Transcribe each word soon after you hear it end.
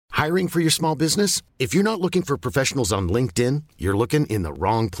Hiring for your small business? If you're not looking for professionals on LinkedIn, you're looking in the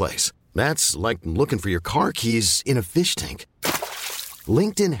wrong place. That's like looking for your car keys in a fish tank.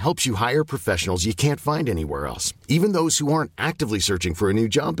 LinkedIn helps you hire professionals you can't find anywhere else, even those who aren't actively searching for a new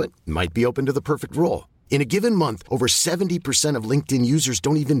job but might be open to the perfect role. In a given month, over 70% of LinkedIn users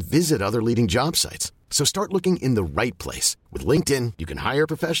don't even visit other leading job sites. So start looking in the right place. With LinkedIn, you can hire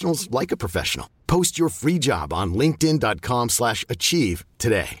professionals like a professional. Post your free job on linkedin.com/achieve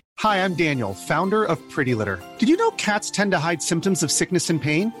today. Hi, I'm Daniel, founder of Pretty Litter. Did you know cats tend to hide symptoms of sickness and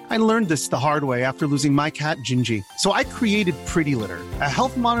pain? I learned this the hard way after losing my cat, Gingy. So I created Pretty Litter, a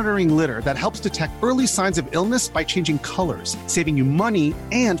health monitoring litter that helps detect early signs of illness by changing colors, saving you money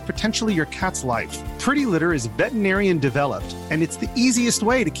and potentially your cat's life. Pretty Litter is veterinarian developed, and it's the easiest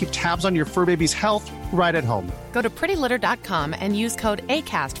way to keep tabs on your fur baby's health right at home. Go to prettylitter.com and use code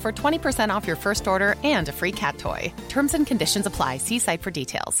ACAST for 20% off your first order and a free cat toy. Terms and conditions apply. See site for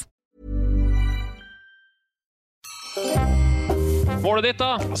details. Målet ditt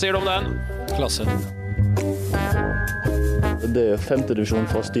da, hva sier du om den? Klasse. Det er femte divisjon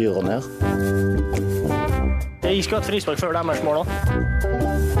fra styret ned. Jeg skal ha et frispark før deres mål da.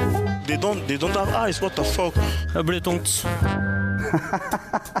 They don't have eyes, what the fuck? Det blir tungt.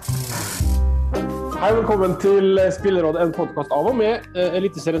 Hei, velkommen til Spillerråd, en podcast av og med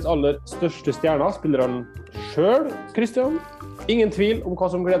Eliteseriens aller største stjerner, spilleren selv, Christian. Ingen tvil om hva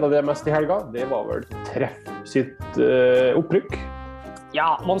som gledet deg mest i helga. Det var vel Treff sitt opprykk.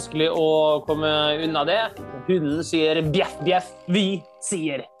 Ja, vanskelig å komme unna det. Hunden sier bjeff, bjeff. Vi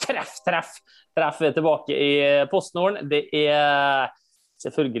sier treff, treff. Treff er tilbake i PostNord. Det er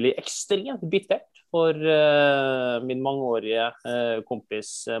selvfølgelig ekstremt bittert for min mangeårige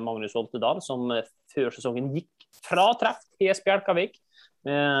kompis Magnus Oltedal, som før sesongen gikk fra Treff til Spjelkavik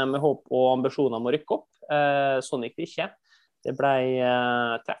med håp og ambisjoner om å rykke opp. Sånn gikk det ikke. Det ble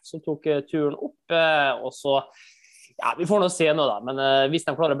Treff som tok turen opp, og så, ja, vi får nå se nå da, men hvis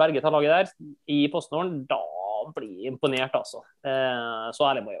de klarer å berge ta laget der i PostNord, da blir jeg imponert altså. Så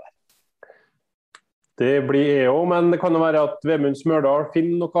ærlig må jeg være. Det blir jeg også, men det kan jo være at Vemund Smørdal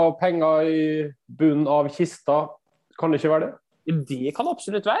finner noe penger i bunnen av kista. Kan det ikke være det? Det kan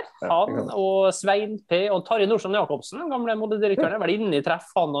absolutt være. Han og Svein P. og Tarjei Nordstrøm Jakobsen, gamle modedirektøren, er vel inne i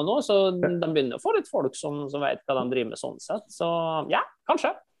Treff han og nå, så de begynner å få litt folk som vet hva de driver med sånn sett. Så ja,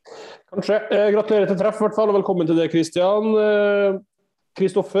 kanskje. Kanskje. Gratulerer til Treff i hvert fall, og velkommen til deg, Christian.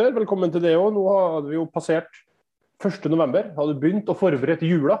 Kristoffer, velkommen til deg også. Nå har vi jo passert 1. november. Har du begynt å forberede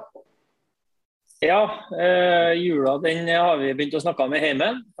jula? Ja, jula den har vi begynt å snakke om i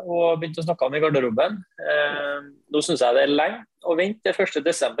heimen, og begynt å snakke om i garderoben. Nå synes jeg det er lenge å vente til 1.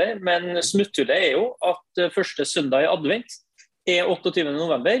 desember, men smutthullet er jo at første søndag i advent er 28.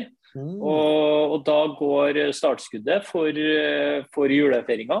 november, og da går startskuddet for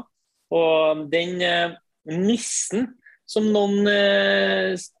julefeiringen. Og den nissen som noen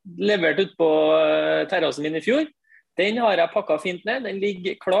leverte ut på terrassen min i fjor, den har jeg pakket fint ned, den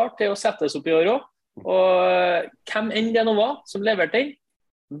ligger klar til å settes opp i år også. Og hvem enn det nå var som leverte den,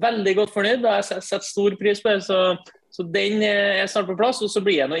 veldig godt fornøyd, da har jeg sett stor pris på det, så den er snart på plass, og så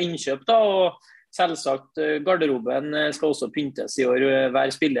blir det noe innkjøp da, og selvsagt garderoben skal også pyntes i år,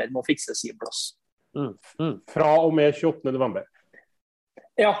 hver spiller må fikse sin plass. Fra og med 28. november.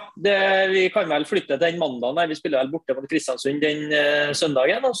 Ja, vi kan vel flytte til den mandagen der vi spiller vel borte mot Kristiansund den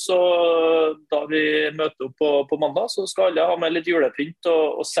søndagen, og så da vi møter opp på mandag, så skal alle ha med litt julepynt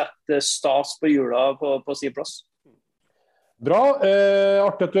og sette stas på jula på sin plass. Bra,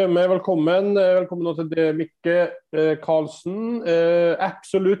 artig at du er med, velkommen. Velkommen nå til deg, Mikke Karlsen.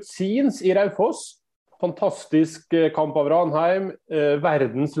 Absolute Scenes i Raufoss. Fantastisk kamp av Ranheim.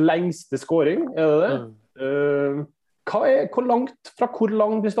 Verdens lengste scoring, er det det? Hvor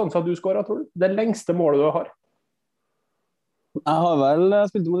lang distanse har du skåret, tror du? Det lengste målet du har? Jeg har vel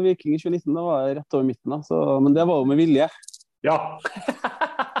spilt mot Viking i 2019, det var rett over midten, da, men det var jo med vilje. Ja.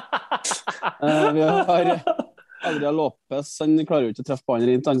 Vi har Adrian Lopez, han klarer jo ikke å treffe ballen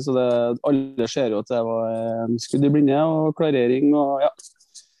rint, så alle ser jo at det var skudd i blinde og klarering, og ja.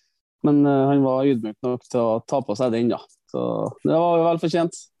 Men han var ydmyk nok til å ta på seg den, da. Så det var jo vel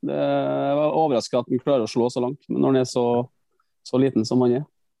fortjent. Det var overrasket at han klarer å slå så langt, men når han er så liten som han er.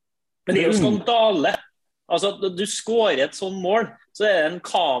 Men det er jo skandale. Altså, når du skårer et sånt mål, så er det en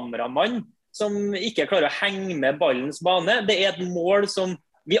kameramann som ikke klarer å henge med ballens bane. Det er et mål som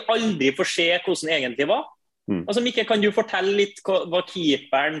vi aldri får se hvordan egentlig var. Altså, Mikke, kan du fortelle litt hva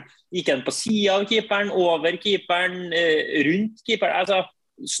keeperen, gikk han på siden av keeperen, over keeperen, rundt keeperen, altså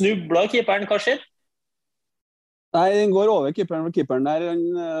snublet keeperen, hva skjedde? Nei, den går over keeperen, for keeperen der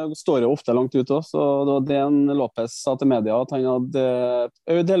han står jo ofte langt ute også, så det var det en Lopez sa til media, at han hadde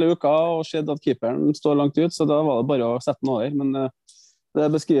øvd hele uka og sett at keeperen står langt ut, så da var det bare å sette den over, men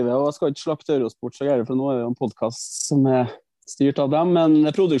det beskriver jeg, og jeg skal ikke slakte Eurosport så gærent, for nå det jo en podcast som styrt av dem, men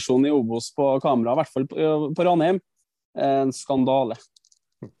produksjonen i Obos på kamera, i hvert fall på Ranheim, en skandale.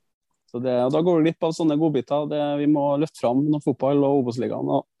 Så da går det litt av sånne godbiter, vi må løfte fram noe fotball og Obos-ligaen,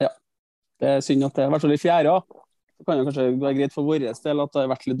 og ja, det synd at det i hvert fall i fjerde, så kan det kanskje være greit for vår del at det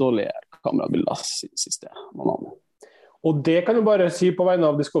har vært litt dårlige kamerabilder siste månedene. Og det kan jeg bare si på vegne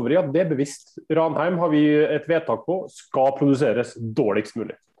av Discovery, at det bevisst. Ranheim har vi et vedtak på, skal produseres dårligst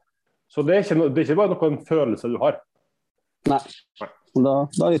mulig. Så det er ikke bare noen følelse du har. Nei.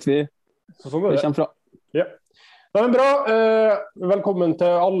 Da vet vi sånn det kommer fra. Ja. Det bra. Velkommen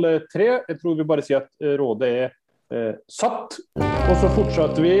til alle tre. Jeg tror vi bare sier at rådet satt. Og så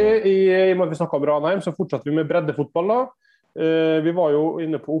fortsetter vi, i og med at vi snakket om Ranheim, så fortsetter vi med breddefotball da. Vi var jo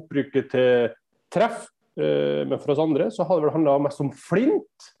inne på opprykket til treff, men for oss andre så hadde det vel handlet mest om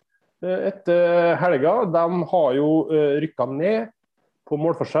Flint etter helga. De har jo rykket ned på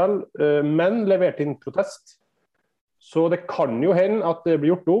målforskjell, men levert inn protest. Så det kan jo hende at det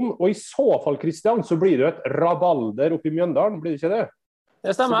blir gjort om. Og i så fall, Kristian, så blir det et rabalder oppe i Mjøndalen, blir det ikke det?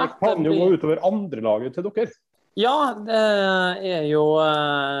 Det stemmer. Så det kan jo gå utover andre laget til dere. Ja, det er jo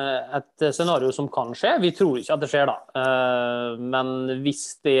et scenario som kan skje. Vi tror ikke at det skjer da. Men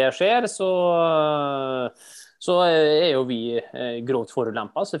hvis det skjer, så er jo vi grovt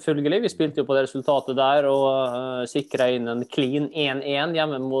forulempet, selvfølgelig. Vi spilte jo på det resultatet der og sikret inn en clean 1-1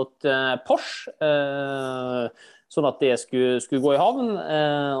 hjemme mot Porsche. Sånn at det skulle gå i havn,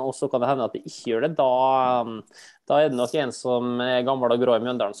 og så kan det hende at det ikke gjør det. Da er det nok en som er gammel og grå i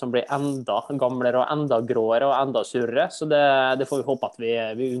Mjøndalen som blir enda gamlere og enda gråere og enda surere. Så det får vi håpe at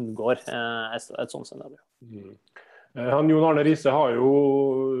vi unngår et sånt scenario. Jon Arne Riise har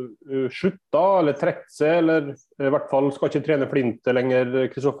jo sluttet eller trekt seg, eller i hvert fall skal ikke trene Flint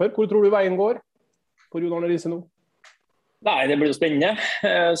lenger, Kristoffer. Hvor tror du veien går for Jon Arne Riise nå? Nei, det blir jo spennende.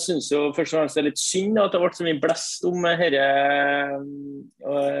 Jeg synes jo først og fremst det er litt synd at det har vært så mye blest om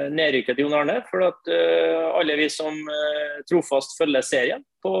nedrykket til Jon Arne, for at alle vi som trofast følger serien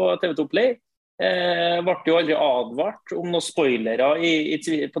på TV2 Play ble jo aldri advart om noen spoilere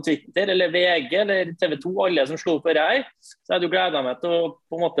på Twitter eller VG eller TV2, alle som slo på her. Så jeg hadde jo gledet meg til å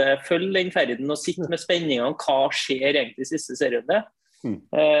på en måte følge den ferden og sitte med spenningen om hva skjer egentlig i siste serierunde.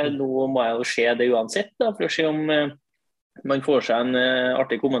 Nå må jeg jo se det uansett da, for å se om man får seg en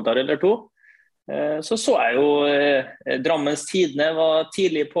artig kommentar eller to. Så jeg jo Drammens Tidende var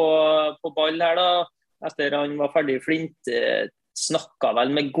tidlig på ball her da, etter han var ferdig. Flint snakket vel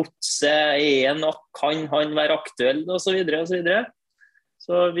med Godset kan han være aktuell og så videre og så videre.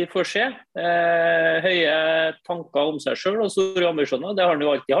 Så vi får se. Høye tanker om seg selv og store ambisjoner, det har han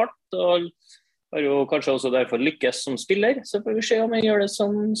jo alltid hatt, og har jo kanskje også derfor lykkes som spiller, så får vi se om han gjør det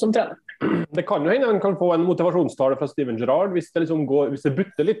som trener. Det kan jo hende han kan få en motivasjonstale fra Steven Gerrard hvis det, hvis det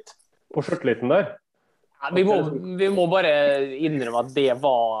butter litt på skjørtliten der. Ja, vi må bare innrømme at det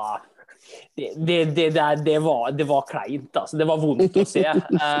var det var kleint, altså. Det var vondt å se. Jeg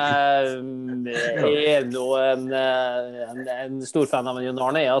er nå en stor fan av Jon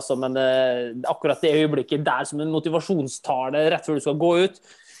Arne, altså, men akkurat det øyeblikket der som en motivasjonstale rett før du skal gå ut,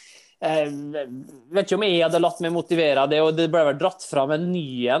 vet ikke om jeg hadde latt meg motivere det, og det ble vel dratt fram en ny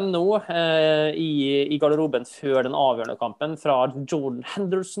igjen nå i garderoben før den avgjørende kampen fra Jordan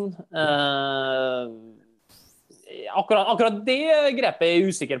Henderson. Akkurat det grepet er jeg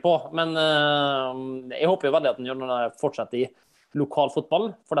usikker på, men jeg håper jo veldig at den gjør noe fortsatt i lokal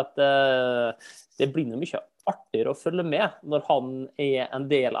fotball, for at det blir noe mye artigere å følge med når han er en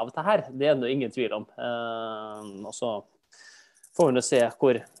del av dette her. Det er det ingen tvil om. Og så får vi se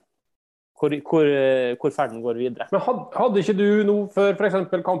hvor ferden går videre. Men hadde ikke du nå for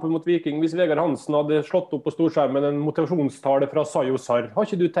eksempel kampen mot Viking, hvis Vegard Hansen hadde slått opp på storskjermen en motivasjonstale fra Sayo Sarr, har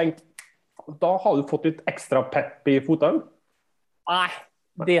ikke du tenkt da har du fått litt ekstra pepp i fotene? Nei,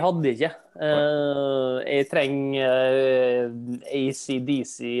 det hadde jeg ikke. Jeg trenger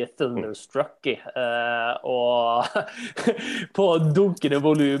AC/DC Thunderstruck og på dunkende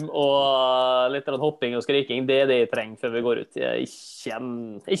volum og litt hopping og skriking. Det er det jeg trenger før vi går ut.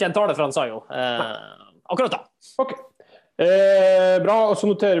 Ikke en tale fra en Sayo. Akkurat da. Ok. Bra, og så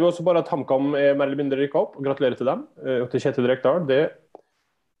noterer vi også bare at HamKam er mer eller mindre rykket opp. Gratulerer til dem, og til Kjetil Rekdal. Det er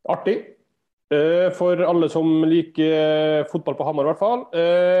artig. For alle som liker fotball på Hamar i hvert fall.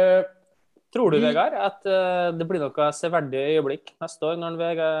 Tror du, Vegard, at det blir noe severdig øyeblikk neste år når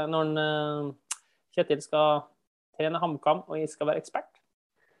Kjetil skal trene HamKam og jeg skal være ekspert?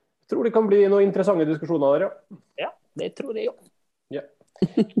 Tror det kan bli noen interessante diskusjoner der, ja. Ja, det tror jeg jo. Ja.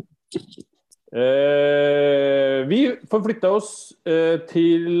 Vi forflytter oss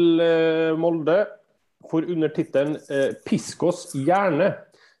til Molde for under titelen «Pisk oss gjerne,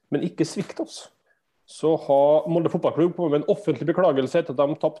 men ikke svikt oss». Så har Molde fotballklubb kommet med en offentlig beklagelse etter at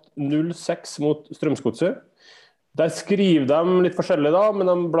de tapt 0-6 mot Strømsgodset. Der skriver de litt forskjellig da,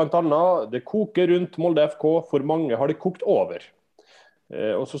 men de blant annet «Det koker rundt Molde FK, for mange har det kokt over».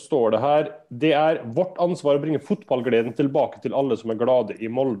 Og så står det her, det vårt ansvar å bringe fotballgleden tilbake til alle som glade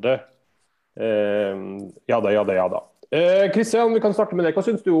i Molde. Ja da. Kristian, vi kan starte med deg. Hva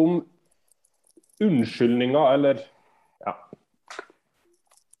synes du om unnskyldninger, eller ja.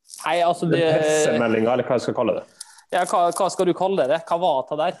 Nei, altså det... pressemeldinga, eller hva jeg skal kalle det? Ja, hva skal du kalle det? Hva var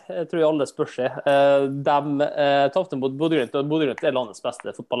det der? Jeg tror alle spør seg. De tapte mot Bodø-Glimt, og Bodø-Glimt landets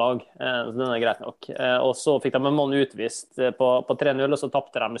beste fotballag. Så den greit nok. Og så fikk de en mann utvist på 3-0, og så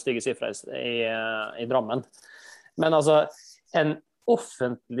tapte de med stygge sifre i Drammen. Men altså, en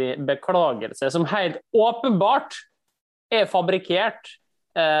offentlig beklagelse som helt åpenbart fabrikkert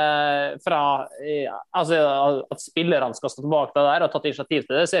fra altså, at spillerne skal stå tilbake det der og tatt initiativ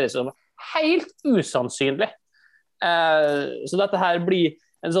til det, ser det som helt usannsynlig. Så dette her blir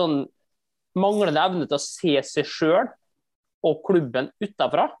en sånn manglende evne til å se seg selv og klubben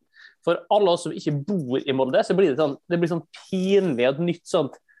utenfra. For alle oss som ikke bor i Molde, så blir det blir sånn pinlig og et nytt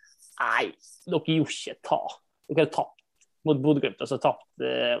sånt, nei, dere gjorde ikke dere har tapt mot Bodø-Glimt, og så tapt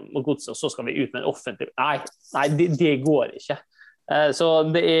mot Godset, og så skal vi ut med en offentlig, nei, det går ikke. Så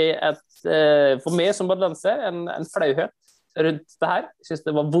det for meg som balanser en flauhet rundt det her. Jeg synes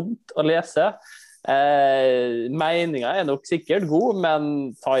det var vondt å lese. Meningen nok sikkert god, men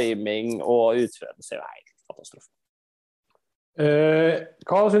timing og utførelse helt katastrofe.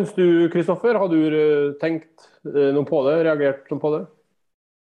 Hva synes du, Kristoffer? Har du tenkt noe på det, reagert noe på det?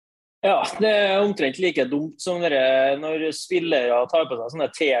 Ja, det omtrent like dumt som når spillere tar på seg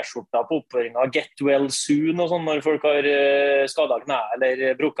sånne t-skjorter på oppføringen av Get Well Soon og sånn, når folk har skadet kne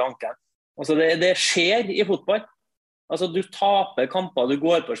eller brukket anken. Altså det skjer i fotball. Altså, du taper kamper, du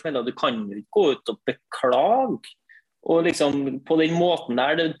går på smeller, du kan jo ikke gå ut og beklage. Og liksom, på den måten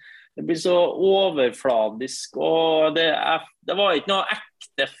der, det blir så overfladisk, og det var ikke noe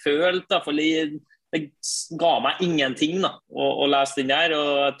ekte følt, da, for det ga meg ingenting da, å lese den der,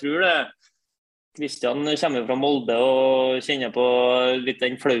 og jeg tror det, Kristian kommer fra Molde og kjenner på litt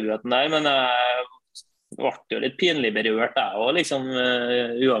den flauheten der, men jeg ble jo litt pinlig berørt, og liksom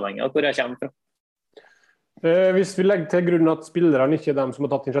uavhengig av hvor jeg kommer fra. Hvis vi legger til grunn at spillerne ikke er dem som har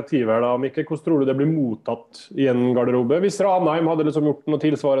tatt initiativet her da, Mikke, hvordan tror du det blir mottatt i en garderobe? Hvis Ranheim hadde liksom gjort noe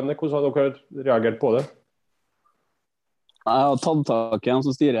tilsvarende, hvordan hadde dere reagert på det? Jeg har tatt tak i en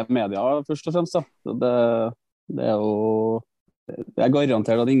som styrer media, først og fremst. Da. Det jo... Jeg er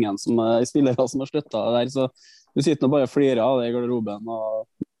garantert at ingen som er spillere som har støttet det der, så du sitter nå bare og flirer av det i garderoben, og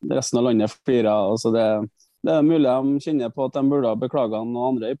resten av landet flirer. Altså det er mulig de kjenner på at de burde ha beklaget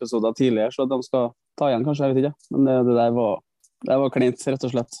noen andre episoder tidligere, så at de skal ta igjen, kanskje, jeg vet ikke. Men det der var klint, rett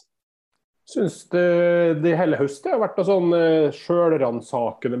og slett. Synes det hele høstet har vært noen sånn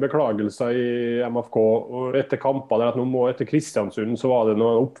selvransakende beklagelser i MFK, og etter kamper der at nå etter Kristiansund så var det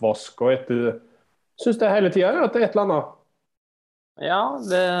noen oppvask, og synes det hele tiden at det er et eller annet? Ja,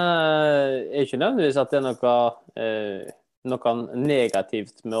 det er ikke nødvendigvis at det er noe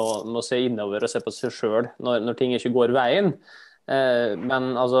negativt med å se innover og se på seg selv når ting ikke går veien.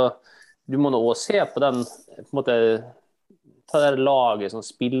 Men altså, du må nå også se på den, på en måte, ta det laget som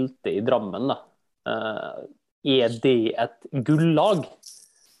spilte i Drammen da. Er det et gullag?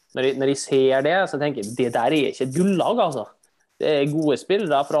 Når jeg ser det, så tenker jeg, det der er ikke et gullag, altså. Det er gode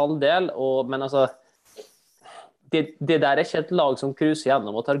spillere for all del, men altså, det der er ikke et lag som cruiser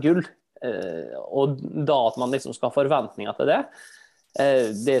gjennom og tar gull. Og da at man liksom skal ha forventninger til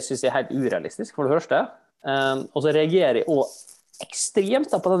det synes jeg er helt urealistisk, for det første. Og så reagerer jeg også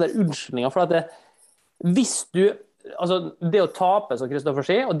ekstremt på den der unnskyldningen, for at hvis du, altså det å tape, som Kristoffer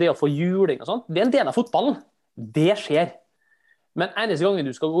sier, og det å få juling og sånt, det er en del av fotballen. Det skjer. Men eneste gangen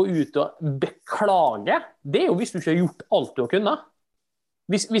du skal gå ut og beklage, det er jo hvis du ikke har gjort alt du har kunnet.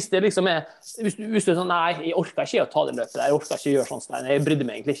 Hvis det liksom hvis du er sånn, nei, jeg orker ikke å ta det løpet der, jeg orker ikke å gjøre sånn, jeg brydde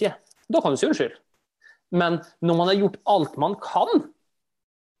meg egentlig ikke. Da kan du si unnskyld. Men når man har gjort alt man kan,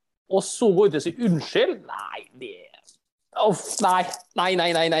 og så går ut og sier unnskyld, nei, nei.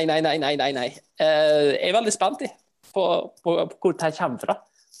 Jeg er veldig spent på hvor det kommer fra.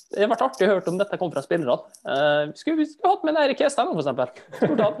 Det har vært artig å høre om dette kom fra spillerne. Vi skulle hatt med Erik Hestad, for eksempel.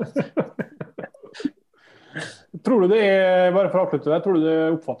 Tror du det bare for å avslutte det, tror du det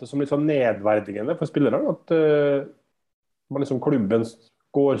oppfattes som litt sånn nedverdigende for spillerne, at man liksom klubben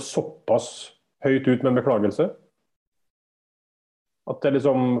går såpass høyt ut med beklagelse? At det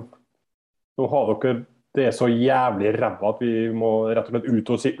liksom, nå har dere det så jævlig ræva at vi må rett og slett ut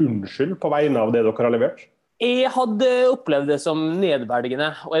og si unnskyld på vegne av det dere har levert? Jeg hadde opplevd det som nedverdigende,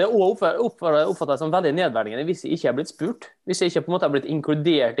 og jeg har oppfattet det som veldig nedverdigende hvis jeg ikke har blitt spurt. Hvis jeg ikke på en måte har blitt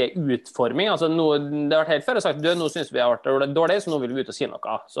inkludert i utforming. Altså, det har vært helt før jeg har sagt, nå synes vi har vært dårlig, så nå vil vi ut og si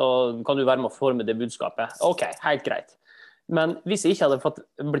noe. Så kan du være med å forme det budskapet. Ok, helt greit. Men hvis jeg ikke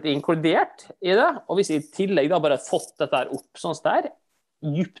hadde blitt inkludert i det, og hvis jeg i tillegg da bare fått dette her opp sånn der,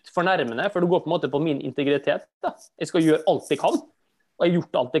 djupt fornærmende, for det går på en måte på min integritet. Da. Jeg skal gjøre alt jeg kan, og jeg har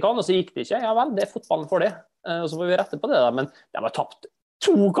gjort alt jeg kan, og så gikk det ikke. Ja vel, det er fotballen for det. Og så får vi rette på det da, men de har tapt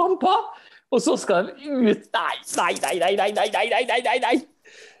 2 kamper, og så skal de ut. Nei.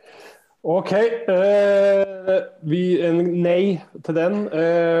 Ok, nei til den.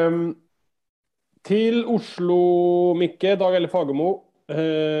 Til Oslo, Mikke, Dag Elle Fagermo.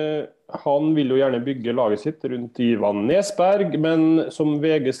 Han vil jo gjerne bygge laget sitt rundt Ivan Nesberg, men som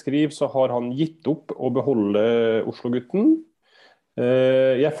VG skriver så har han gitt opp å beholde Oslo-gutten.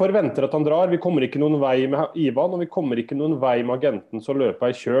 Jeg forventer at han drar. Vi kommer ikke noen vei med Ivan, og vi kommer ikke noen vei med agenten, så løpet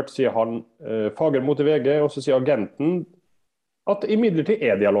er kjørt, sier han Fagermo til VG, og så sier agenten at imidlertid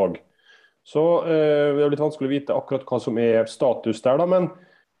er dialog. Så det er litt vanskelig å vite akkurat hva som er status der da, men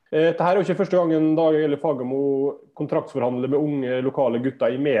dette her er jo ikke første gangen Dag Elle Fagermo kontraktsforhandler med unge lokale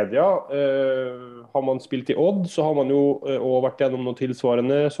gutter i media. Har man spilt i Odd, så har man jo også vært gjennom noe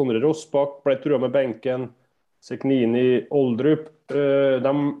tilsvarende. Sondre Rossbakk ble trua med benken. Seknini, Oldrup,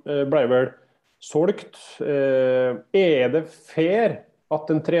 de ble vel solgt. Er det fair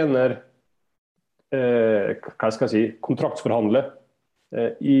at en trener hva skal jeg si, kontraktsforhandler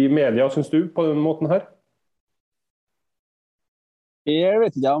i media, synes du, på den måten her? Jeg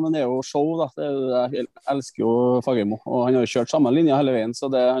vet ikke, men det er jo show da. Jeg elsker jo Fagermo, og han har jo kjørt samme linje hele veien, så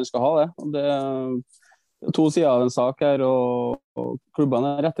han skal ha det. Og det er 2 sider av en sak her, og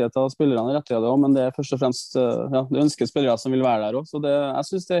klubbene har rettigheter, og spillerne har rettigheter også, men det er først og fremst, det ønsker spillere som vil være der også, så jeg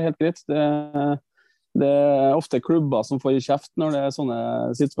synes det er helt greit. Det er ofte klubber som får kjeft når det er sånne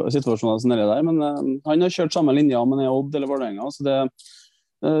situasjoner som det der, men han har kjørt samme linje, men er Odd eller Vålerenga, så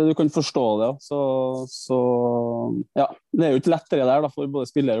du kan forstå det. Så ja, det er jo ikke lettere der da, for både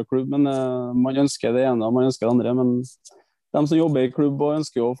spiller og klubb, men man ønsker det ene og man ønsker det andre, men de som jobber i klubb og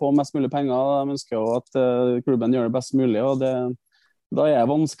ønsker å få mest mulig penger, de ønsker jo at klubben gjør det best mulig, og da er det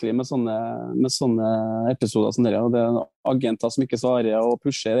vanskelig med sånne episoder som dere, og det er agenter som ikke svarer og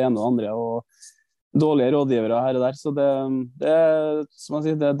pusher det ene og andre, og dårlige rådgivere her og der, så det er, som jeg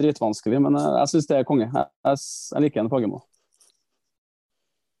sier, det er dritvanskelig, men jeg synes det er konge. Jeg liker en Fagermo.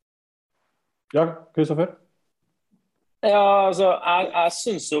 Ja, Kristoffer? Ja, altså, jeg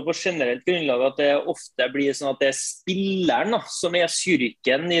synes jo på generelt grunnlag at det ofte blir sånn at det er spilleren da, som er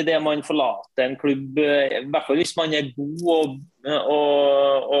skurken i det man forlater en klubb, i hvert fall hvis man er god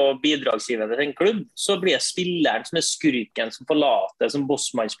og bidragsgivende til en klubb, så blir det spilleren som er skurken som forlater som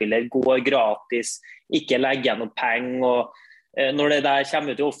bossmannspiller, går gratis, ikke legger noe penger, og når det der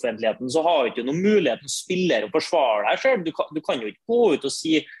kommer ut i offentligheten, så har du ikke noen mulighet til å spille og forsvare deg selv. Du kan jo ikke gå ut og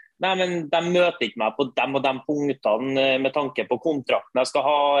si nei, men de møter ikke meg på dem og de punktene med tanke på kontrakten jeg skal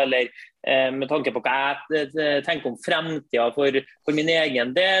ha, eller med tanke på hva jeg tenker om fremtiden for min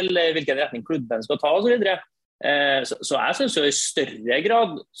egen del, hvilken retning klubben skal ta og så videre. Så jeg synes jo i større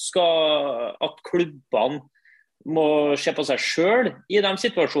grad skal at klubbene må se på seg selv i de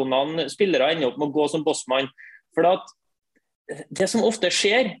situasjonene spillere ender opp med å gå som bossmann. For at det som ofte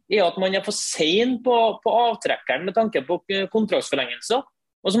skjer er at man er for sen på avtrekkeren med tanke på kontraktsforlengelser.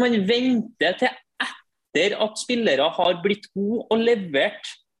 Og så man venter til etter at spillere har blitt gode og levert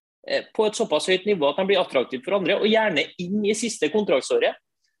på et såpass høyt nivå at de blir attraktive for andre, og gjerne inn i siste kontraktsåret.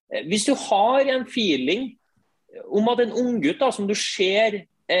 Hvis du har en feeling om at en unggutt som du ser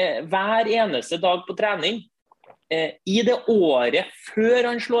hver eneste dag på trening, i det året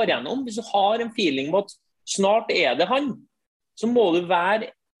før han slår gjennom, hvis du har en feeling om at snart er det han, så må du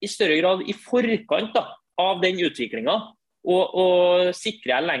være i større grad i forkant av den utviklingen, og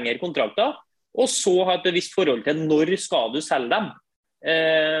sikre lengre kontrakter, og så ha et bevisst forhold til når skal du selge dem.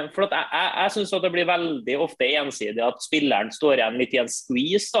 For at jeg synes at det blir veldig ofte ensidig at spilleren står igjen litt i en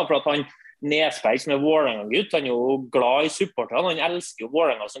squeeze, for at han Nesberg som er Vålerenga-gutt, han er jo glad i supporterne, han elsker jo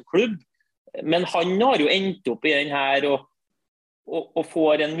Vålerenga som klubb, men han har jo endt opp i den her og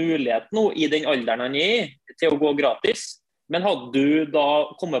får en mulighet nå i den alderen han er i til å gå gratis. Men hadde du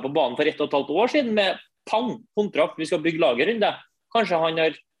da kommet på banen for 1,5 år siden med pang, kontrakt, vi skal bygge lager rundt det. Kanskje han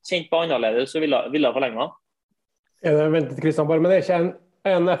har kjent på annerledes og ville forlenge. Vent litt, Kristian, bare, men det er ikke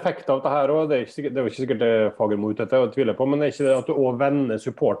en effekt av dette her, og det er jo ikke sikkert det er Fagermo ute etter, jeg tviler på, men er ikke det at du også vender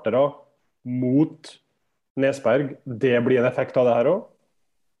supportere mot Nesberg, det blir en effekt av det her også?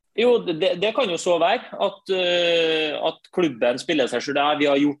 Jo, det kan jo så være at klubben spiller seg selv. Vi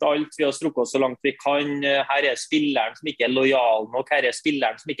har gjort alt, vi har strukket oss så langt vi kan. Her er spilleren som ikke er lojal nok, her er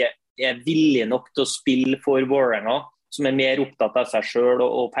spilleren som ikke er villig nok til å spille for Vålerenga, som er mer opptatt av seg selv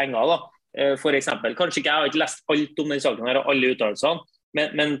og penger. Da. For eksempel, kanskje ikke jeg har ikke lest alt om den saken her, alle uttalelsene,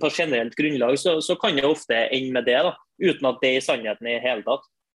 men på generelt grunnlag så kan det ofte ende med det, da, uten at det i sannheten er i hele tatt.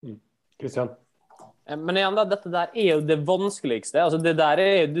 Kristian? Men igjen da, dette der er jo det vanskeligste. Altså det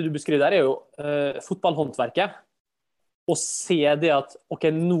du beskriver der er jo fotballhåndverket. Å se det at, ok,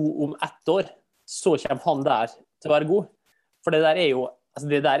 nå om 1 år, så kommer han der til å være god. For det der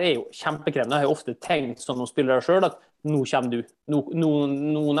er jo kjempekrevende. Jeg har jo ofte tenkt sånn om spillere selv, at nå kommer du.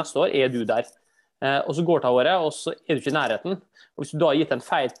 Nå neste år er du der. Og så går det året, og så er du ikke i nærheten. Og hvis du da har gitt en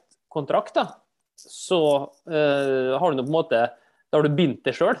feit kontrakt, da, så har du nå på en måte, da har du bindt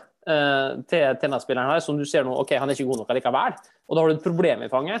det selv. Til tennisspilleren her, som du ser nå, ok, han er ikke god nok likevel, og da har du et problem i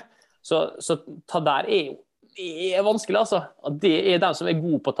fanget, så ta der det er vanskelig, altså. Det er de som er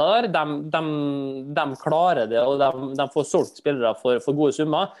gode på ta der, de klarer det, og de får solgt spillere for gode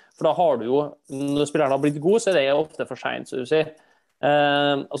summer, for da har du jo, når spilleren har blitt god, så er det ofte for sent, så du sier.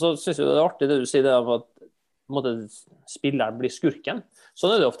 Og så synes jeg det er artig det du sier, det om at på en måte, spilleren blir skurken,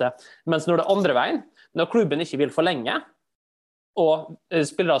 sånn er det ofte, mens når det er andre veien, når klubben ikke vil forlenge, og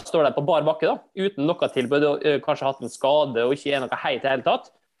spillere står der på bar bakke da, uten noe tilbud, og kanskje hatt en skade og ikke er noe hei til hele tatt,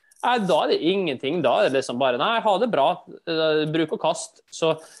 da er det ingenting, da er det liksom bare, nei, ha det bra, bruk og kast. Så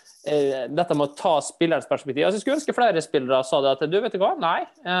dette med å ta spillerens perspektiv, altså jeg skulle ønske flere spillere sa det at, du vet hva, nei,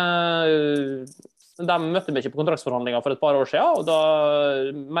 de møtte meg ikke på kontraktsforhandlinger for et par år siden, og da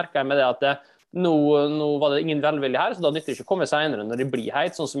merket jeg med det at nå var det ingen velvillig her, så da nytter det ikke å komme senere når det blir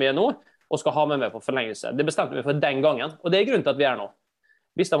heit, sånn som vi er nå, og skal ha med meg på forlengelse. Det bestemte vi for den gangen, og det er grunnen til at vi er nå.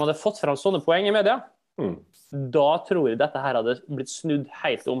 Hvis de hadde fått frem sånne poeng i media, da tror jeg dette her hadde blitt snudd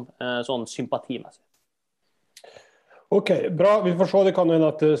helt om sånn sympatimessig. Ok, bra. Vi får se, det kan hende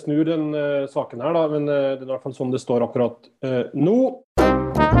at det snur den saken her da, men det er i hvert fall sånn det står akkurat nå.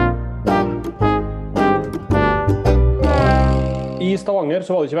 I Stavanger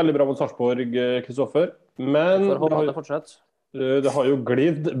så var det ikke veldig bra mot Sarpsborg, Kristoffer, men For å håpe at det fortsetter. Det har jo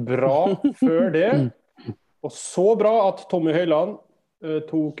glidd bra før det, og så bra at Tommy Høiland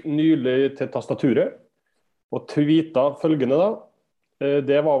tok nylig til tastaturet og tweetet følgende da,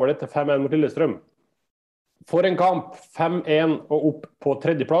 det var vel etter 5-1 mot Lillestrøm. For en kamp, 5-1 og opp på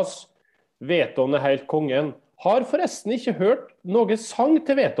 3. plass. Veton er helt kongen. Har forresten ikke hørt noe sang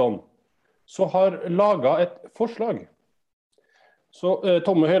til Veton, så har laget et forslag. Så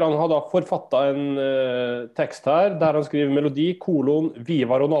Tommy Høiland har da forfattet en tekst her, der han skriver melodi,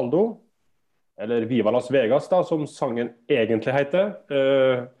 Viva Ronaldo, eller Viva Las Vegas da, som sangen egentlig heter.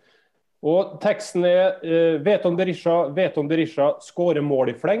 Og teksten er, Veton Berisha, skåre mål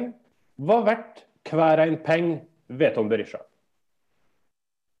i fleng, hva verdt hver en peng, Veton Berisha.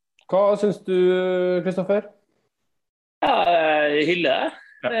 Hva synes du, Kristoffer? Ja, hylle.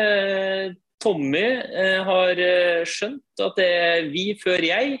 Ja. Tommy har skjønt at det er vi før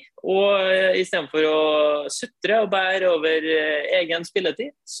jeg, og i stedet for å sutre og bære over egen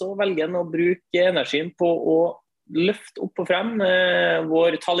spilletid, så velger han å bruke energien på å løfte opp og frem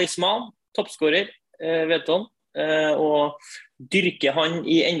vår talisman, toppskårer, Veton, og dyrke han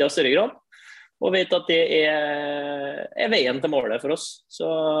i enda større grad, og vet at det er veien til målet for oss. Så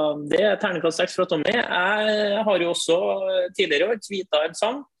det er terningkast 6 fra Tommy. Jeg har jo også tidligere år tweetet en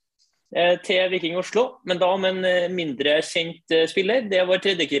sang, til Viking Oslo, men da om en mindre kjent spiller. Det var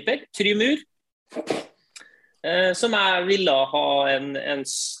tredjekeeper, Trymur, som jeg ville ha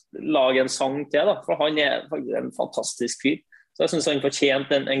lage en sang til, da, for han er faktisk en fantastisk fyr. Så jeg synes han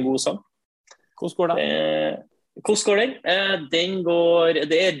fortjente en god sang. Hvordan går det? Hvordan går den? Den går,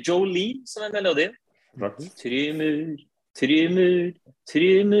 det er Jolie som er melodien. Trymur, Trymur,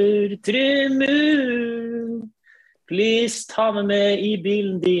 Trymur, Trymur. Please ta meg med i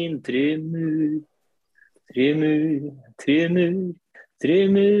bilen din, Trymur, Trymur, Trymur,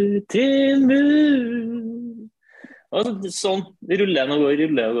 Trymur, Trymur. Og sånn ruller den og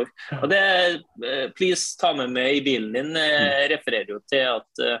går. Og det please ta meg med i bilen din refererer jo til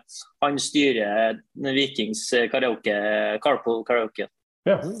at han styrer Vikings carpool karaoke.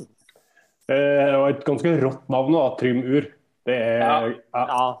 Ja. Og et ganske rått navn da, Trymur. Det er bra.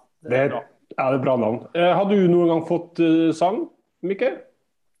 Ja, det er bra navn. Har du noen gang fått sang, Mikke?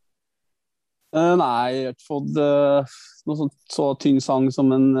 Nei, jeg har ikke fått noe sånt så tynn sang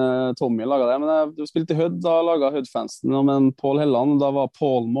som en Tommy laget det, men jeg spilte i Hødd, da laget Hødd-fansen om en Pål Helland, og da var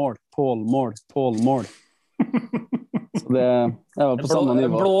Pål mål. Så det var på samme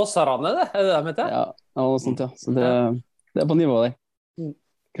nivå. Blåserne, det? Er det de heter? Ja, noe sånt, ja. Så det er på nivå der.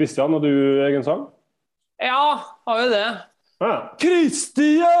 Kristian, har du egen sang? Ja, har jo det.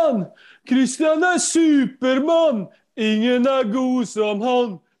 Kristian! Kristian er supermann! Ingen er god som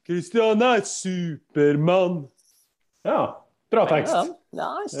han! Kristian er supermann! Ja, bra tekst.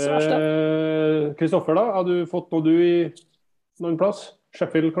 Ja, ikke Kristoffer da, har du fått noe du i noen plass?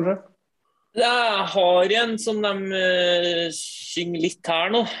 Sheffield, kanskje? Jeg har en som de synger litt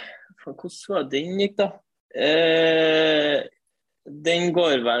her nå. Hvordan var den gikk da? Den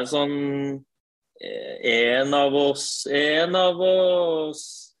går vel sånn en av oss,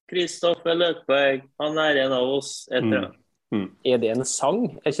 Kristoffer Løkberg, han er en av oss, etter det. Er det en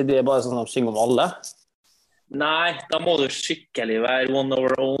sang? Er ikke det bare sånn at de synger om alle? Nei, da må du skikkelig være one of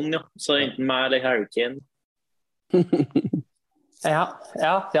our own, ja. Så enten meg eller Harry Kane. Ja,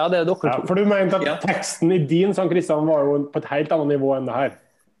 det er dere to. Ja, for du mente at teksten i din sang, Kristian, var jo på et helt annet nivå enn det her.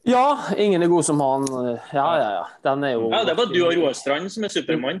 Ja, ingen er god som han. Ja. Den er jo... Ja, det var du og Roar Strand som er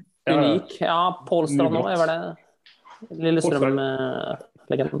supermann. Unik. Ja, Pål Strand også, er vel det?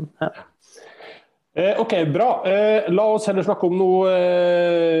 Lillestrøm-legenden. Ja. Ok, bra. La oss heller snakke om noe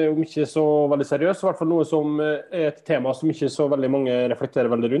om ikke så veldig seriøst, i hvert fall noe som er et tema som ikke så veldig mange reflekterer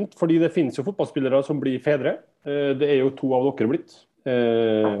veldig rundt, fordi det finnes jo fotballspillere som blir fedre. Det er jo 2 av dere blitt,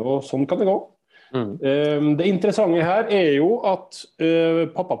 og sånn kan det gå. Det interessante her er jo at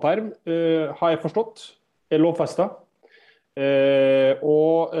pappaperm, har jeg forstått, er lovfestet,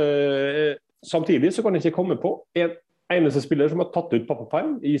 og samtidig så kan jeg ikke komme på en eneste spiller som har tatt ut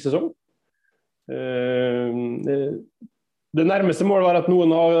pappaperm i sesong. Det nærmeste må være at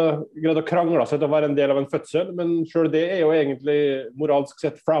noen har greid å krangle seg til å være en del av en fødsel, men selv det er jo egentlig moralsk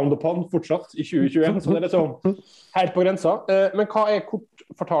sett frowned upon fortsatt i 2021, så det er liksom helt på grensa. Men hva er kort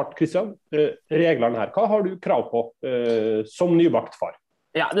fortalt, Kristian, reglene her? Hva har du krav på som nybakt far?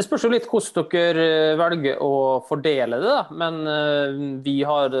 Ja, det spørs jo litt hvordan dere velger å fordele det, da. Men vi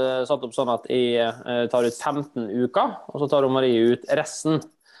har satt opp sånn at jeg tar ut 15 uker, og så tar Marie ut resten.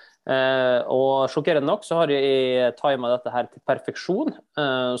 Og sjokkerende nok så har jeg timet dette her til perfeksjon,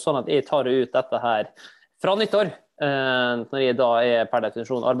 sånn at jeg tar ut dette her fra nyttår, når jeg da er per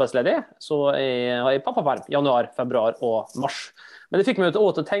definisjon arbeidsledig, så har jeg pappaperm januar, februar og mars. Men det fikk meg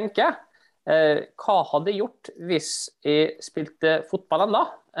også til å tenke, hva hadde jeg gjort hvis jeg spilte fotball enda,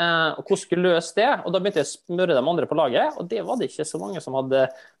 og hvordan skulle jeg løse det? Og da begynte jeg å smøre de andre på laget, og det var det ikke så mange som hadde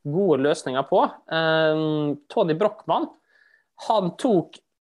gode løsninger på. Tony Brochmann, han tok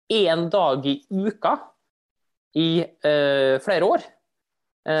 1 dag i uka i flere år.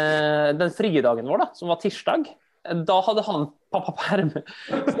 Den friedagen vår da, som var tirsdag, da hadde han pappaperm.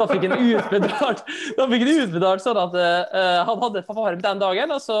 Så da fikk han utbetalt sånn at han hadde pappaperm den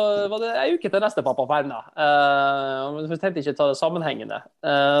dagen, og så var det en uke til neste pappaperm da. Men vi tenkte ikke ta det sammenhengende.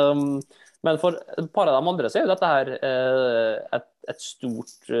 Men for et par av de andre så er jo dette her et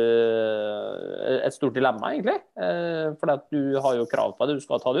stort dilemma, egentlig. For du har jo krav på det, du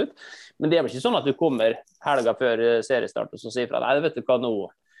skal ta det ut. Men det er vel ikke sånn at du kommer helga før seriestart og så sier fra, nei, vet du hva,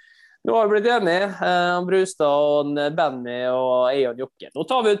 nå har vi blitt enige, Brustad og Benny og jeg og Jokke. Nå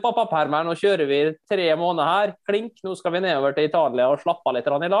tar vi ut pappapermeren og kjører vi 3 måneder her. Klink, nå skal vi nedover til Italia og slappe litt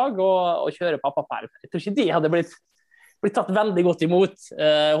i lag og kjøre pappaperm. Jeg tror ikke det hadde blitt tatt veldig godt imot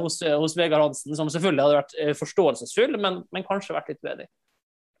hos Vegard Hansen, som selvfølgelig hadde vært forståelsesfull, men kanskje vært litt uenig.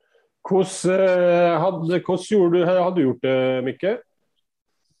 Hvordan hadde du gjort det, Mikke?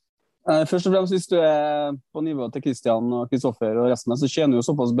 Først og fremst, hvis du er på nivået til Kristian og Kristoffer og resten, så tjener du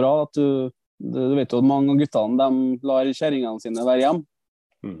såpass bra at du vet jo at mange av guttene, de lar kjæringene sine være hjem.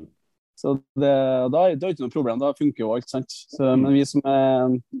 Så da er det ikke noe problem, da funker jo alt, sant? Men vi som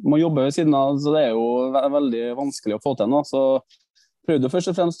må jobbe ved siden av, så det er jo veldig vanskelig å få til nå. Så prøvde jeg først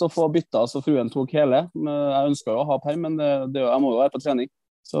og fremst å få bytta, så fruen tok hele. Jeg ønsket jo å ha perm, men jeg må jo være på trening.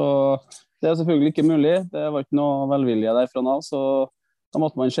 Så det er selvfølgelig ikke mulig, det var ikke noe velvilje derfra nå, så da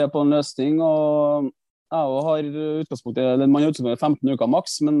måtte man se på en løsning, og jeg har utgangspunktet, man har utgangspunktet 15 uker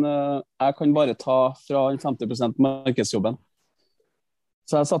maks, men jeg kan bare ta fra 50% markedsjobben.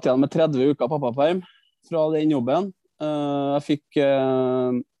 Så jeg satt igjen med 30 uker pappaperm fra den jobben. Jeg fikk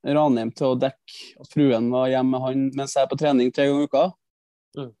Ranheim til å dekke at fruen var hjemme med han mens jeg er på trening 3 ganger i uka.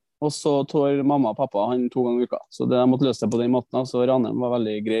 Og så tar mamma og pappa han 2 ganger i uka. Så jeg måtte løse det på den måten. Så Ranheim var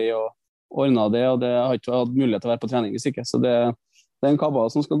veldig grei og ordnet det, og det har ikke hatt mulighet til å være på trening hvis ikke. Så det er en kabal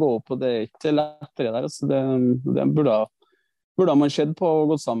som skal gå opp, og det er ikke lettere der. Så det burde burde man sett på og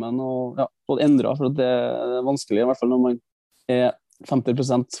gått sammen og fått endret, for det er vanskelig, i hvert fall når man er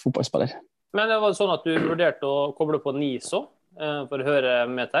 50% fotballspiller. Men det var sånn at du vurderte å koble på NISO for å høre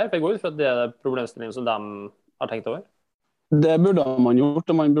med deg, for jeg går ut for at det er problemstillingen som de har tenkt over. Det burde man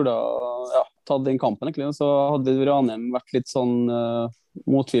gjort, og man burde tatt den kampen egentlig. Så hadde Ranheim vært litt sånn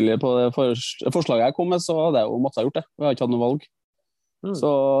motvillig på det forslaget jeg kom med, så hadde jeg jo måttet ha gjort det. Jeg har ikke hatt noe valg. Så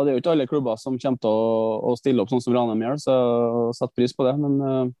det er jo ikke alle klubber som kommer til å stille opp sånn som Ranheim gjør, så sett pris på det.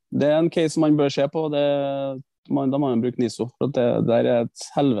 Men det er en case man bør se på, da må man bruke NISO, for det der er et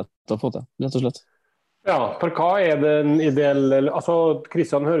helvete å få til, rett og slett. Ja, for hva er den ideelle, altså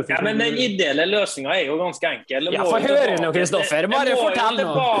Kristian høres ut. Ja, men den ideelle løsningen er jo ganske enkel. Ja, for hører nå, Kristoffer, bare fortell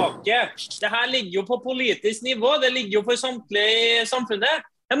nå. Det her ligger jo på politisk nivå, det ligger jo for samtlige i samfunnet.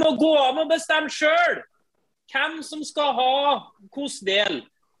 Jeg må gå an og bestemme selv hvem som skal ha hvordan del.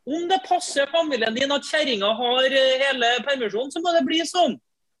 Om det passer familien din at kjerringa har hele permisjonen, så må det bli sånn.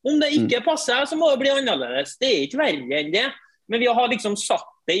 Om det ikke passer, så må det bli annerledes. Det er ikke verre enn det. Men vi har liksom satt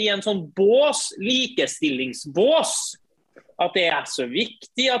det i en sånn bås, likestillingsbås, at det er så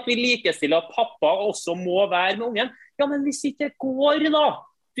viktig at vi likestiller at pappa også må være med ungen. Ja, men hvis ikke det går da,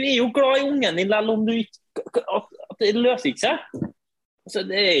 du er jo glad i ungen din, eller om du ikke, at det løser ikke seg. Altså,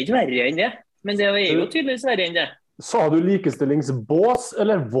 det er ikke verre enn det, men det er jo tydeligvis verre enn det. Sa du likestillingsbås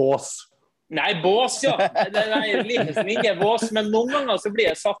eller vås? Nei, bås, ja. Det er likestilling, ikke bås, men noen ganger så blir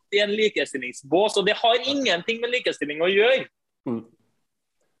jeg satt i en likestillingsbås, og det har ingenting med likestilling å gjøre.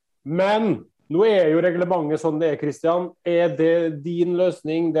 Men nå er jo reglementet sånn det er, Kristian. Er det din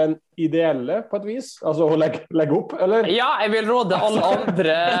løsning den ideelle på et vis? Altså å legge opp, eller? Ja, jeg vil råde alle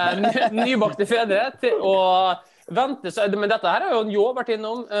andre nybakte fedre til å vente. Men dette her har jo vært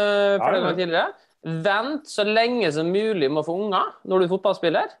innom flere ganger tidligere. Vent så lenge som mulig med å få unger når du er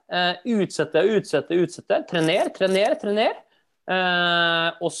fotballspiller. Utsette. Trener.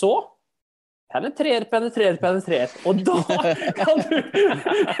 Og så penetrer. Og da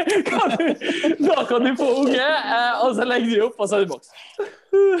kan du få unge, og så legger du opp, og så er du boks.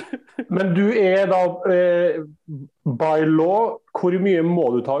 Men du er da by law, hvor mye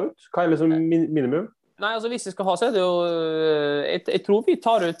må du ta ut? Hva er liksom minimum? Nei, altså hvis vi skal ha, så er det jo jeg tror vi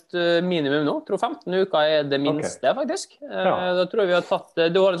tar ut minimum nå. Jeg tror 15 uker er det minste, faktisk. Da tror jeg vi har tatt,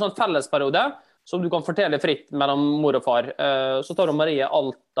 du har en sånn fellesperiode som du kan fortelle fritt mellom mor og far. Så tar Marie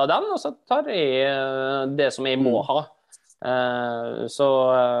alt av den, og så tar jeg det som jeg må ha. Så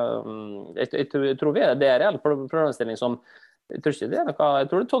jeg tror vi det er en problemstilling som jeg tror ikke det er noe, jeg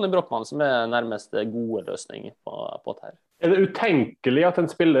tror det er Tony Brochmann som er nærmest gode løsning på det her. Er det utenkelig at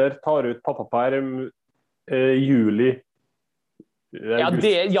en spiller tar ut pappaperm juli? Det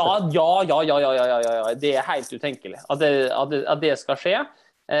er helt utenkelig at det skal skje.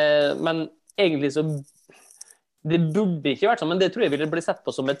 Men egentlig så det burde ikke vært sånn, men det tror jeg ville bli sett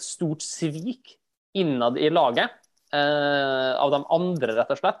på som et stort svik innad i laget av de andre,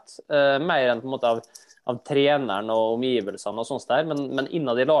 rett og slett. Mer enn på en måte av treneren og omgivelsene og sånt der, men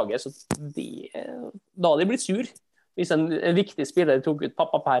innad i laget så da hadde de blitt sur hvis en viktig spiller tok ut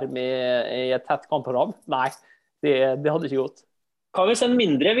pappaperm i et tett kampprogram. Nei, det hadde ikke gått. Hva hvis en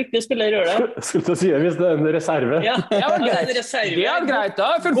mindre viktig spiller gjør det? Skulle du si det hvis det er en reserve? Ja, greit. Det er greit da,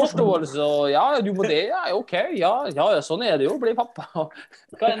 full forståelse. Ja, du må det, ja, ok. Ja, sånn er det jo, bli pappa.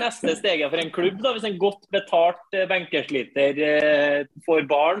 Hva er neste steget for en klubb da? Hvis en godt betalt benkesliter får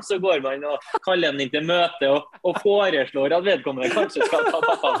barn, så går man og kaller den inn til møte og foreslår at vedkommende kanskje skal ta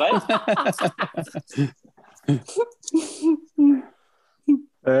pappaperm.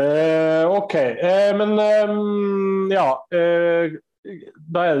 Ok, men da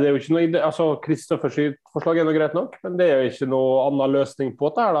er det jo ikke noe altså Kristoffers forslag er noe greit nok, men det er jo ikke noe annen løsning på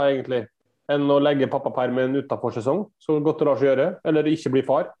dette her da egentlig enn å legge pappapermen utenfor sesong, så godt det lar seg gjøre, eller ikke bli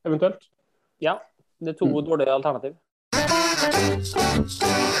far eventuelt. Ja, det er 2 dårlige alternativ.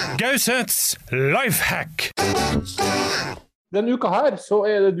 Gausets lifehack. Denne uka her så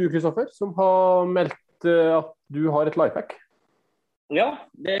er det du, Kristoffer, som har meldt at du har et lifehack. Ja,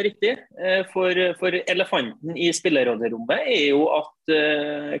 det er riktig. For elefanten i spillerråderommet er jo at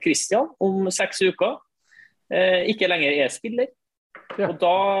Kristian om 6 uker ikke lenger er spiller. Ja. Og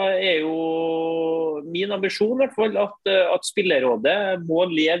da er jo min ambisjon i hvert fall at spillerrådet må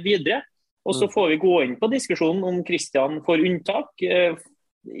leve videre. Og så får vi gå inn på diskusjonen om Kristian får unntak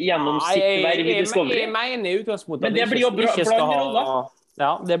gjennom sitt verv i Discovery. Jeg mener i utgangspunktet men det blir jo blant roller.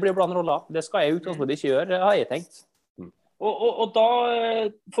 Ja, det blir blant roller. Det skal jeg i utgangspunktet ikke gjøre, har jeg tenkt. Og da,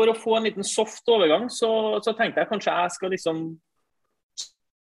 for å få en liten soft overgang, så tenkte jeg kanskje jeg skal liksom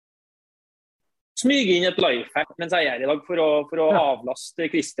smyge inn et lifehack mens jeg er i dag for å avlaste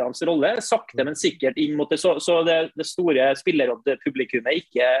Christians rolle, sakte, men sikkert inn mot det, så det store spillerpublikummet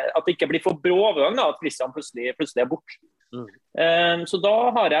ikke, at det ikke blir for brå overgang da, at Christian plutselig er bort. Så da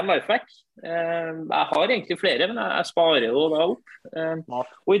har jeg en lifehack. Jeg har egentlig flere, men jeg sparer jo da opp.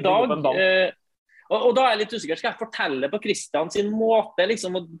 Og i dag... Og da er jeg litt usikker, skal jeg fortelle på Christian sin måte,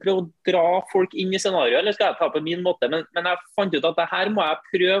 liksom, og prøve å dra folk inn i scenarioet, eller skal jeg ta på min måte? Men jeg fant ut at det her må jeg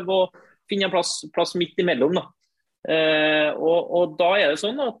prøve å finne en plass midt imellom. Da. Og da er det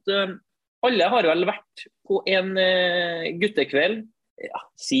sånn at alle har vel vært på en guttekveld,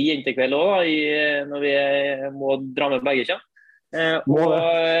 si jentekveld også, når vi må dra med begge kjønn.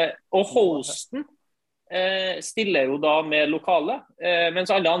 Og hosten stiller jo da med lokale,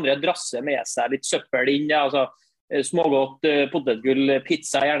 mens alle andre drasser med seg litt søppel inn, altså smågodt, potetgull,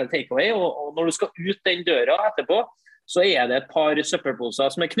 pizza, gjerne takeaway, og når du skal ut den døra etterpå, så er det et par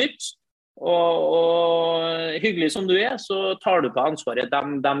søppelposer som er knytt, og hyggelig som du er, så tar du på ansvaret,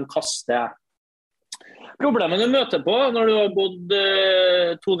 de kaster jeg. Problemet du møter på når du har gått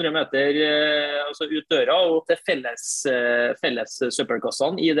 200 meter altså ut døra og til felles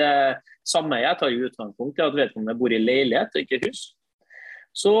søppelkassene i det samme, jeg tar jo utgangspunkt til at vedkommende bor i leilighet og ikke hus,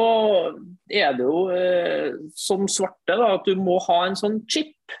 så er det jo som svarte da, at du må ha en sånn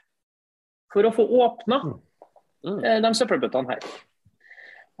chip for å få åpna de søppelbøttene her.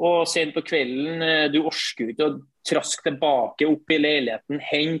 Og sent på kvelden, du orsker ikke å traske tilbake opp i leiligheten,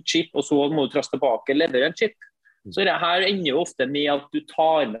 hente chip, og så må du traske tilbake, levere en chip. Så det her ender jo ofte med at du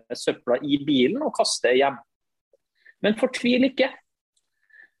tar med søpla i bilen og kaster hjem. Men fortvil ikke.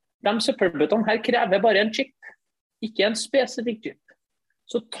 De søppelbøttene her krever bare en chip, ikke en spesifikk chip.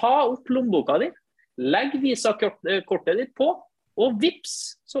 Så ta opp lommeboka di, legg visakortet ditt på, og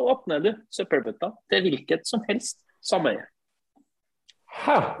vips, så åpner du søppelbøtta til hvilket som helst sameie.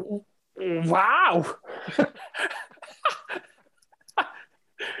 Hæ? Wow!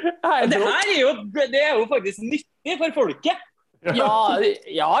 Det er jo faktisk nyttig for folket. Ja,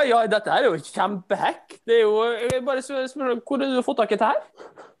 dette er jo kjempehack. Det er jo bare spørsmål, hvor har du fått tak i dette her?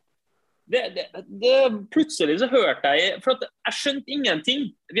 Plutselig så hørte jeg, for at jeg skjønte ingenting.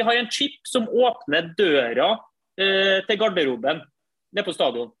 Vi har en chip som åpner døra til garderoben nede på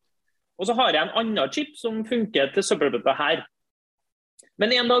stadion. Og så har jeg en annen chip som funker til søppelbøtta her.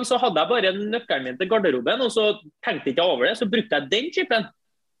 Men en dag så hadde jeg bare nøkkelen min til garderoben, og så tenkte jeg ikke over det, så brukte jeg den chipen.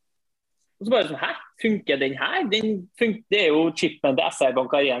 Og så bare sånn, funker den her? Det er jo chipen til SR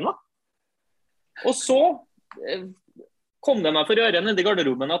Bank Arena. Og så kom det meg for øre nede i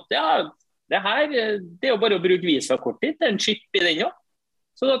garderoben at det er jo bare å bruke visakortet ditt, det er en chip i den også.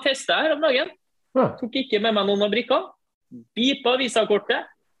 Så da testet jeg her om dagen. Tok ikke med meg noen av brikkene, bipa visakortet,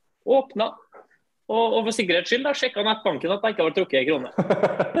 åpnet. Og for sikkerhets skyld da sjekket nettbanken at jeg ikke har trukket en krone.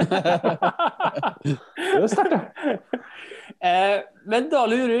 Det er sterkt. Men da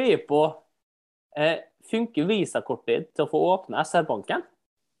lurer vi på, funker visakortet til å få åpne SR-banken?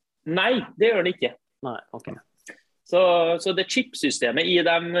 Nei, det gjør det ikke. Nei, ok. Så det chipsystemet i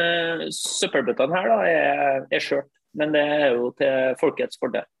de søppelbøttene her da, er skjørt. Men det er jo til folkets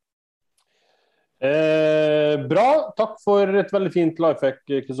fordel. Bra, takk for et veldig fint lifehack,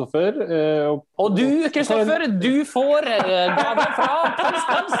 Kristoffer. Og du, Kristoffer, du får gave fra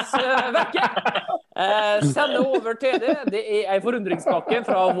Tans-verket. Send det over til det. Det er en forundringspakke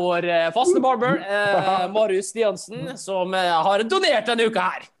fra vår faste barber, Marius Stiansen, som har donert denne uka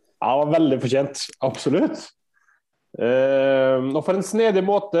her. Ja, veldig fortjent, absolutt. Og for en snedig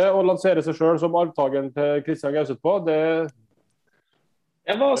måte å lansere seg selv som arvtageren til Christian Gauseth på, det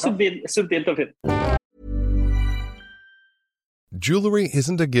var subtilt og fint. Jewelry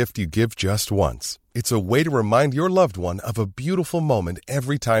isn't a gift you give just once. It's a way to remind your loved one of a beautiful moment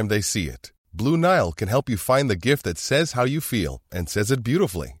every time they see it. Blue Nile can help you find the gift that says how you feel and says it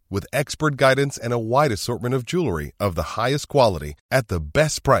beautifully, with expert guidance and a wide assortment of jewelry of the highest quality at the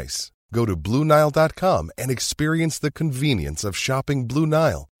best price. Go to BlueNile.com and experience the convenience of shopping Blue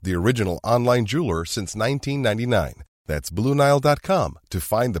Nile, the original online jeweler since 1999. That's BlueNile.com to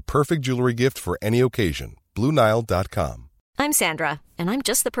find the perfect jewelry gift for any occasion. BlueNile.com. I'm Sandra, and I'm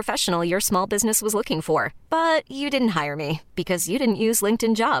just the professional your small business was looking for. But you didn't hire me because you didn't use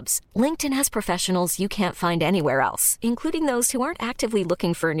LinkedIn Jobs. LinkedIn has professionals you can't find anywhere else, including those who aren't actively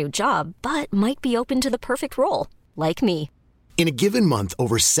looking for a new job, but might be open to the perfect role, like me. In a given month,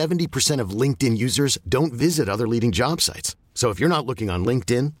 over 70% of LinkedIn users don't visit other leading job sites. So if you're not looking on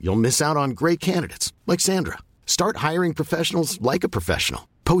LinkedIn, you'll miss out on great candidates like Sandra. Start hiring professionals like a professional.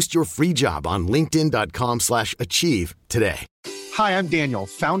 Post your free job on linkedin.com/achieve today. Hi, I'm Daniel,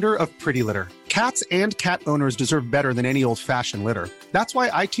 founder of Pretty Litter. Cats and cat owners deserve better than any old-fashioned litter. That's why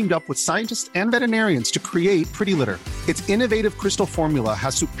I teamed up with scientists and veterinarians to create Pretty Litter. Its innovative crystal formula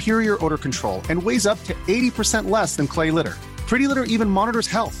has superior odor control and weighs up to 80% less than clay litter. Pretty Litter even monitors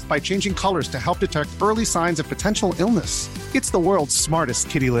health by changing colors to help detect early signs of potential illness. It's the world's smartest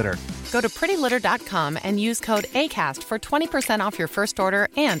kitty litter. Go to prettylitter.com and use code ACAST for 20% off your first order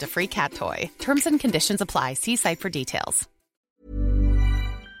and a free cat toy. Terms and conditions apply. See site for details.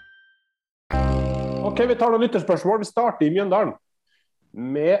 Ok, vi tar noen lytterspørsmål. Vi starter i Mjøndalen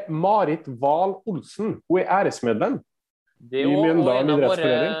med Marit Wahl Olsen. Hun æresmedlem Det i Mjøndalen en av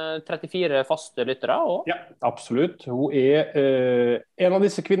idrettsforening. våre 34 faste lyttere også. Ja, absolutt. Hun en av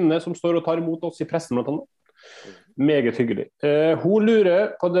disse kvinnene som står og tar imot oss i pressen blant annet. Meget hyggelig. Hun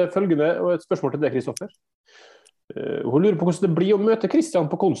lurer på det følgende, og et spørsmål til deg, Kristoffer. Hun lurer på hvordan det blir å møte Kristian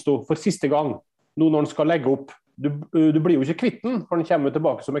på Konsto for siste gang, nå når han skal legge opp. Du blir jo ikke kvitten, for han kommer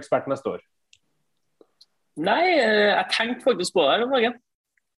tilbake som ekspert neste år. Nei, jeg tenkte faktisk på det her om dagen.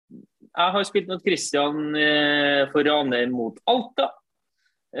 Jeg har spilt mot Kristian for Ranheim mot Alta.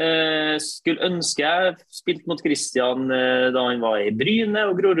 Skulle ønske jeg spilt mot Kristian da han var i Bryne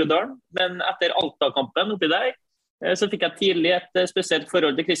og Groruddalen, men etter Alta-kampen oppi der, så fikk jeg tidlig et spesielt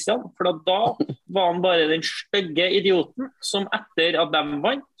forhold til Kristian, for da var han bare den stygge idioten som etter at de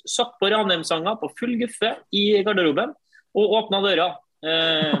vant, satt på Ranheim-sanger på full guffe i garderoben og åpnet døra.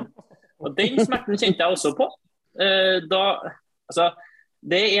 Og den smerten kjente jeg også på.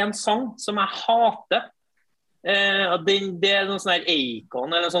 Det en sang som jeg hater. Det noen sånn her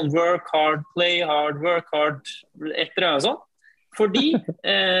Akon, eller sånn work hard, play hard, work hard, et eller annet sånt. Fordi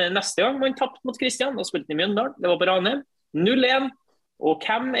neste gang man tappte mot Kristian, da spilte han i Mjøndalen, det var på Ranheim, 0-1, og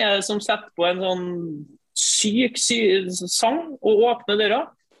hvem det som setter på en sånn syk sang og åpner døra?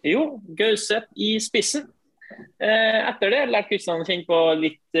 Jo, Gauseth i spissen. Etter det lærte Kristian å kjenne på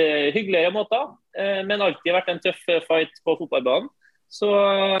litt hyggeligere måter, men alltid vært en tøff fight på fotballbanen. Så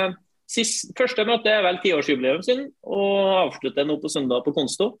første møte vel 10-årsjubileum sin, og avslutter nå på søndag på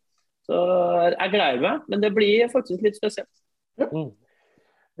Konsto. Så jeg gleder meg, men det blir faktisk litt spesielt. Ja.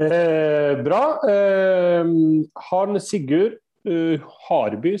 Bra. Han Sigurd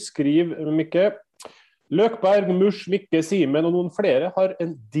Harby skriver Mikke. Løkberg, Musch, Mikke, Simen og noen flere har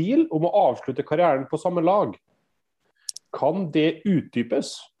en deal om å avslutte karrieren på samme lag. Kan det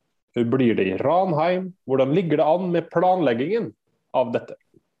utdypes? Blir det i Ranheim? Hvordan ligger det an med planleggingen av dette?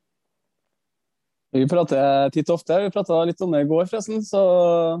 Vi prater titt og ofte. Vi pratet litt om det i går forresten, så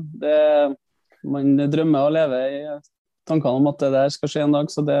man drømmer å leve i tankene om at det der skal skje en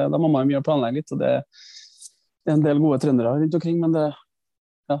dag, så da må man mye planlegge litt, og det er en del gode trøndere rundt omkring, men det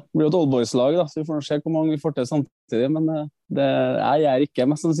blir jo et oldboys-lag, da, så vi får se hvor mange vi får til samtidig, men jeg er ikke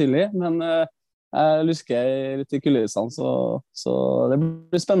mest sannsynlig, men jeg lusker litt i kulissene, så det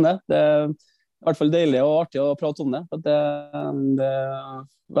blir spennende. Det er i hvert fall deilig og artig å prate om det, for det er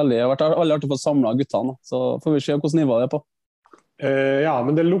veldig artig å få samlet guttene, så får vi se hvordan nivået er på. Ja,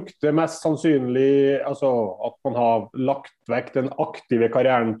 men det lukter mest sannsynlig altså, at man har lagt vekk den aktive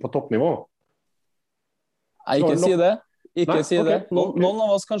karrieren på toppnivå. Ikke si det. Noen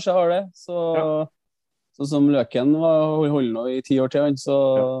av oss kanskje har det, så som Løken holder nå i 10 år til,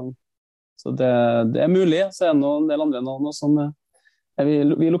 så det er mulig, så er det en del andre nå som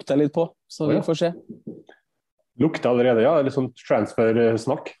vi lukter litt på, så vi får se. Lukter allerede, ja? Eller sånn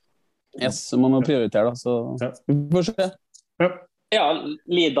transfer-snakk? Yes, så man må prioritere da, så vi får se. Ja,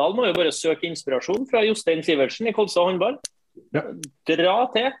 Lidal må jo bare søke inspirasjon fra Jostein Sivertsen i Kolstad håndball. Ja.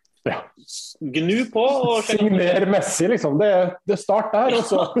 Dra til. Ja. Gnu på. Og signer Messi, liksom. Det starter der, og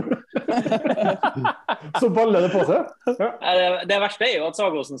så baller det på seg. Ja. Det verste er jo at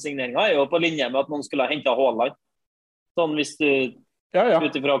Sagåsen-signeringen er jo på linje med at noen skulle ha hentet Haaland. Sånn hvis du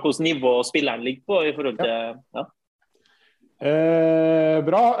ut ifra hvordan nivå spilleren ligger på i forhold til...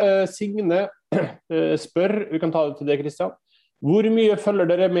 Bra. Signe spør, vi kan ta det til deg, Kristian. Hvor mye følger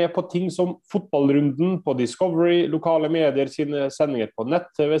dere med på ting som fotballrunden på Discovery, lokale medier, sine sendinger på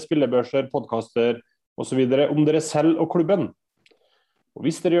nett-TV, spillebørser, podcaster og så videre, om dere selv og klubben? Og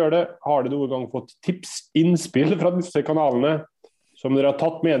hvis dere gjør det, har dere noen gang fått tips, innspill fra disse kanalene som dere har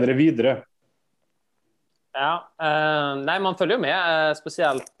tatt med dere videre? Ja, nei, man følger jo med,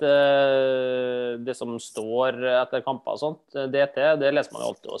 spesielt det som står etter kamper og sånt. DT, det leser man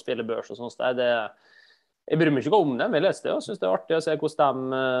jo alltid, og spillebørs og sånt. Jeg bryr meg ikke om det, men jeg leser det og synes det er artig å se hvordan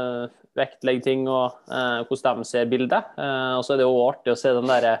de vektlegger ting og hvordan de ser bildet. Og så er det jo artig å se den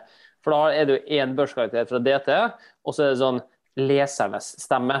der, for da er det jo en børskarakter fra DT, og så er det sånn lesernes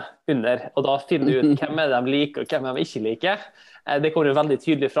stemme under, og da finner du ut hvem er det de liker og hvem de ikke liker. Det kommer jo veldig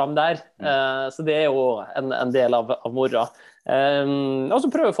tydelig fram der, så det er jo en del av mora. Og så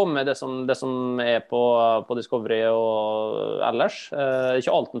prøver jeg å få med det som på Discovery og ellers.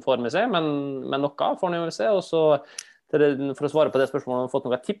 Ikke alt den får med seg, men noe får den med seg. Og så, for å svare på det spørsmålet, har jeg fått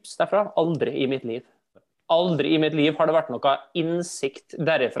noen tips derfra. Aldri i mitt liv har det vært noe innsikt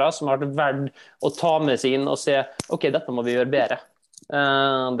derifra som har vært verdt å ta med seg inn og se, ok, dette må vi gjøre bedre. Det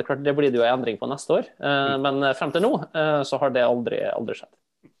er klart, det blir det jo en endring på neste år, men frem til nå så har det aldri skjedd.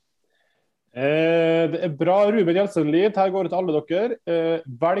 Det er bra, Ruben Jelsenlid. Her går det til alle dere.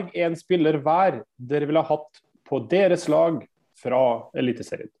 Velg en spiller hver dere vil ha hatt på deres lag fra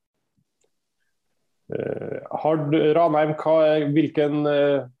Eliteserien. Har Ranheim, hvilken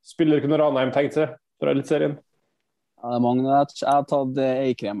spiller kunne Ranheim tenkt seg fra Eliteserien? Ja, det er mange. Jeg har tatt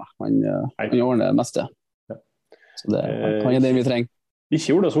Eikrem. Han ordner det meste. Ja. Så det er det vi trenger.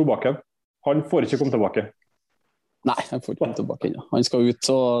 Ikke Ola Solbakken. Han får ikke komme tilbake. Nei, han får ikke komme tilbake ennå. Han skal ut,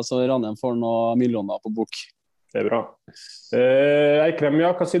 så Ranheim får noen millioner på bok. Det er bra. Eikrem, ja.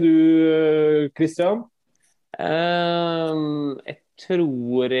 Hva sier du, Kristian? Jeg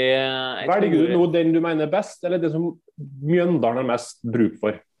tror Velger du nå den du mener best, eller det som Mjøndalen har mest bruk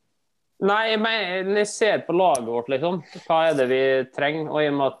for? Nei, jeg ser på laget vårt, liksom. Hva er det vi trenger? Og i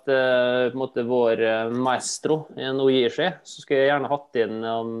og med at vår maestro nå gir seg, så skulle jeg gjerne hatt inn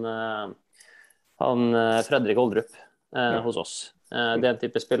han Fredrik Oldrup hos oss. Det er en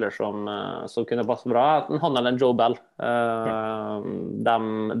type spiller som kunne passe bra. Han eller en Joe Bell.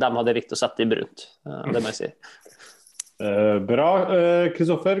 De hadde riktig å sette i brunt, det må jeg si. Bra.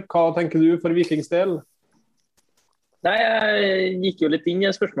 Kristoffer, hva tenker du for Vikings del? Nei, jeg gikk jo litt inn i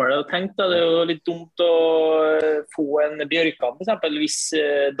spørsmålet og tenkte at det er jo litt dumt å få en Bjørkan, for eksempel, hvis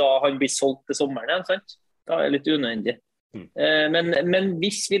da han blir solgt til sommeren, sant? Da er det litt unødvendig. Men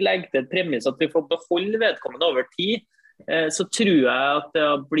hvis vi legger til et premiss at vi får beholde vedkommende over tid, så tror jeg at det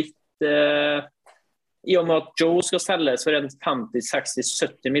har blitt, i og med at Joe skal selges for en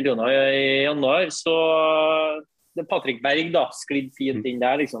 50-60-70 millioner i januar, så det er Patrick Berg da, sklidd fint inn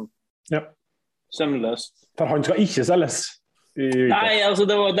der, liksom. Ja. Sømløst. For han skal ikke selges? Nei, altså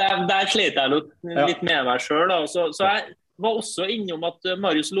der slet jeg litt med meg selv. Så jeg var også innom at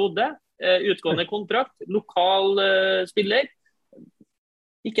Marius Lode, utgående kontrakt, lokal spiller,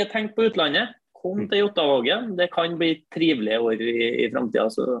 ikke tenk på utlandet, kom til Jottavågen, det kan bli trivelige år i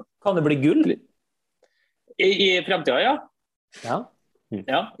fremtiden. Så. Kan det bli gull? I fremtiden, ja. Ja.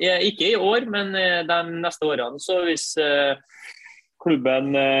 Ja, ikke i år, men de neste årene. Så hvis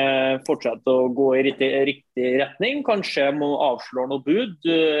klubben fortsetter å gå i riktig retning, kanskje må avslå noe bud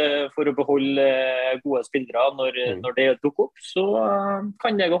for å beholde gode spillere når det dukker opp, så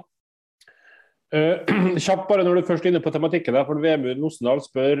kan det gå. Kjapt bare når du først er inne på tematikken der, for Vemund Nosendal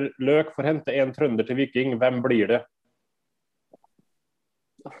spør, Løk får hente en trønder til Viking, hvem blir det?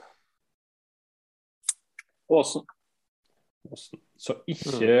 Åsen. Så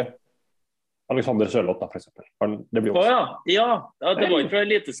ikke Alexander Sørloth da, for eksempel. Det blir også. Ja, det var ikke fra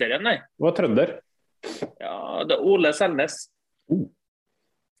Eliteserien, nei. Det var trønder. Ja, det er Ole Selnes.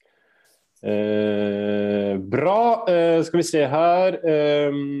 Bra. Skal vi se her.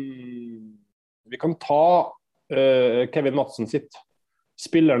 Vi kan ta Kevin Madsen sitt.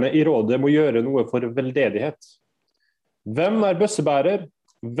 Spillerne i rådet må gjøre noe for veldedighet. Hvem er bøssebærer?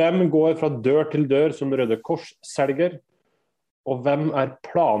 Hvem går fra dør til dør som Røde Kors selger? Og hvem er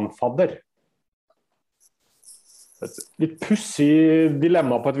planfadder? Litt pussig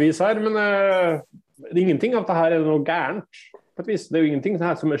dilemma på et vis her, men det er ingenting av dette her er noe gærent på et vis. Det er jo ingenting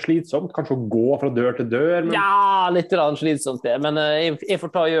her som er slitsomt, kanskje å gå fra dør til dør. Men... Ja, litt slitsomt det, men jeg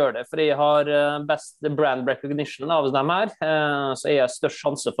får ta og gjøre det, fordi jeg har best brand recognition av dem her, så jeg har størst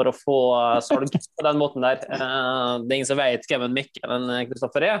sjanse for å få salg på den måten der. Det er ingen som vet hvem en Mikkel enn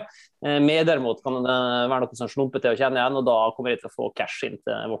Kristoffer er. Med derimot kan det være noe som slumper til å kjenne igjen, og da kommer jeg til å få cash inn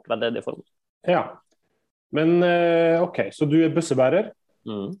til vårt veldedige formål. Ja. Men ok, så du er bussebærer.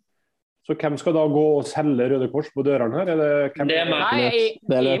 Så hvem skal da gå og selge Røde Kors på dørene her? Det er meg.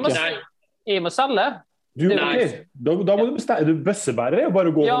 Nei, jeg må selge. Da må du bestemme. Du bussebærer er jo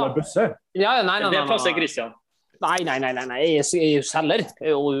bare å gå og holde busse. Ja, nei. Det passer Kristian. Nei. Jeg er jo selger.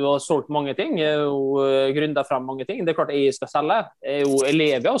 Jeg har solgt mange ting. Jeg har gründet frem mange ting. Det er klart jeg skal selge. Jeg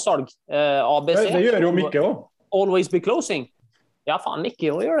lever av salg. ABC. Det gjør jo Mikke også. Always be closing. Ja, faen, Mikke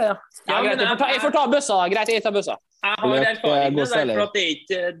også gjør det, ja. Greit, jeg får ta bøssa. Greit, jeg tar bøssa. Jeg har erfaring med det, for det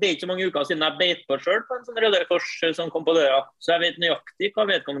er ikke så mange uker siden jeg beit på selv på en sånn Røde Kors som kom på døra. Så jeg vet nøyaktig hva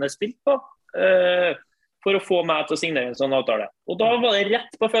vedkommende er spilt på, for å få meg til å signere en sånn avtale. Og da var det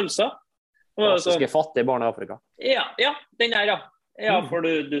rett på følelser. Klassiske fattige barn i Afrika. Ja, den er, ja. Ja, for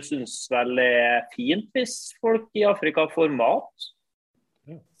du synes vel det er fint hvis folk i Afrika får mat?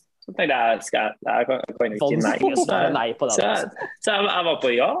 Så tenkte jeg, jeg kan ikke si nei. Nei på det. Så jeg var på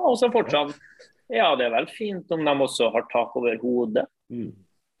ja, og så fortsatt, ja, det er vel fint om de også har tak over hodet.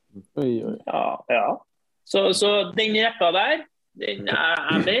 Ja. Så den rekka der,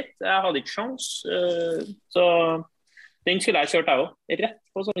 jeg vet, jeg hadde ikke sjans, så den skulle jeg kjørt jeg også, rett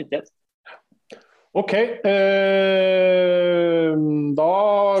på samvittighet. Ok, da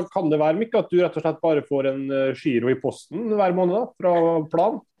kan det være, Mikke, at du rett og slett bare får en giro i posten hver måned da, fra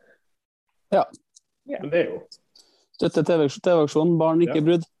Plan. Ja. Men det er jo... Støtte TV-aksjonen, barn, ikke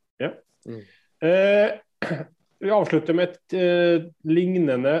brudd. Ja. Vi avslutter med et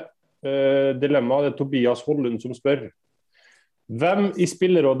lignende dilemma. Det er Tobias Hollund som spør. Hvem i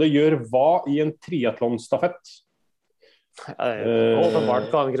spillerådet gjør hva i en triathlonstafett? Åpenbart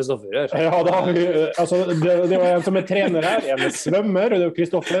hva Kristoffer gjør. Ja, da har vi, altså, det var en som er trener her, en er svømmer, og det er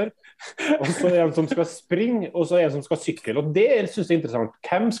Kristoffer. Og så er det en som skal springe, og så er det en som skal sykle. Og det synes jeg er interessant.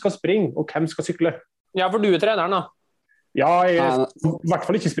 Hvem skal springe, og hvem skal sykle? Ja, for du er treneren da. Ja, jeg i hvert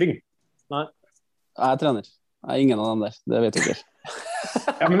fall ikke springe. Nei. Jeg er trener. Jeg er ingen av dem der, det vet dere.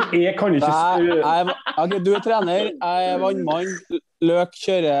 Ja, men jeg kan ikke... Ok, du er trener, jeg er vannmann, Løk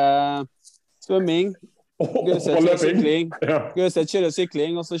kjører svømming, Gauseth kjører sykling, Gauseth kjører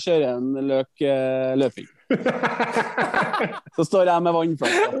sykling, og så kjører en Løk løping. Så står jeg med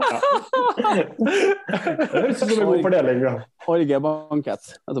vannflasker. Det høres ut som en god fordeling, ja. Orge bankett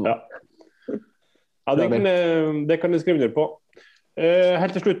etterpå. Ja, det kan jeg skrive ned på.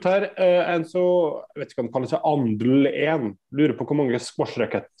 Helt til slutt her, en så, jeg vet ikke om det kalles Andel 1, lurer på hvor mange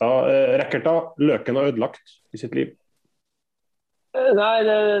squash-racketer Løken har ødelagt i sitt liv. Nei,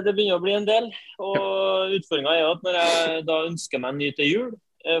 det begynner å bli en del, og utfordringen er jo at når jeg da ønsker meg en ny til jul,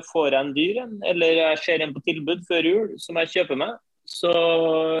 får jeg en dyr en, eller jeg ser en på tilbud før jul som jeg kjøper meg, så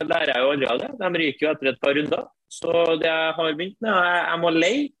lærer jeg jo aldri av det. De ryker jo etter et par runder, så det jeg har begynt med, jeg må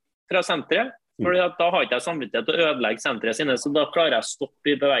leie fra senteret, for da har ikke jeg samvittighet til å ødelegge senteret sine, så da klarer jeg å stoppe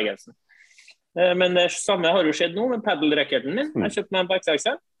i bevegelsen. Men det samme har jo skjedd nå med paddle-racketen min. Jeg kjøpte meg en på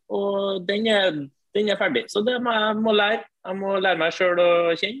XXL, og den er ferdig. Så det jeg må lære. Jeg må lære meg selv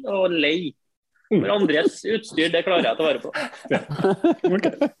å kjenne og leie. For andres utstyr, det klarer jeg til å være på.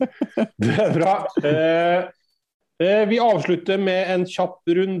 Okay. Det er bra. Vi avslutter med en kjapp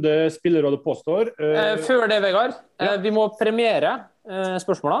runde Spillerådet påstår. Før det, Vegard, vi må premiere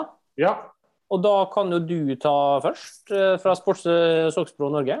spørsmålene. Ja. Og da kan jo du ta først, fra Sokspro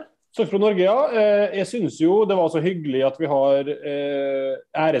Norge. Sokspro Norge, ja. Jeg synes jo det var så hyggelig at vi har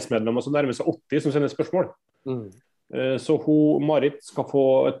æresmedlemmer som nærmer seg 80 som sender spørsmål. Så Marit skal få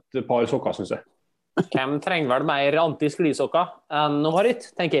et par sokker, synes jeg. Hvem trenger vel mer anti-sklisokker enn Marit,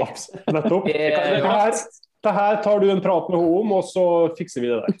 tenker jeg. Nettopp. Det her tar du en prat med henne om, og så fikser vi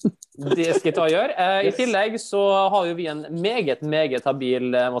det der. Det skal jeg ta og gjøre. I tillegg så har jo vi en meget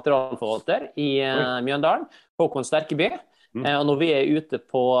habil materialforvalter i Mjøndalen, Håkon Sterkeby. Og når vi er ute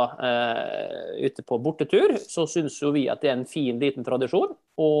på bortetur, så synes jo vi at det er en fin liten tradisjon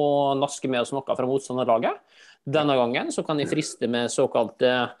å naske med oss noe fra motstanderlaget. Denne gangen så kan jeg friste med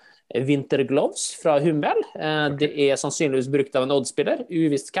såkalte vintergloves fra Hummel. Det er sannsynligvis brukt av en Odd-spiller,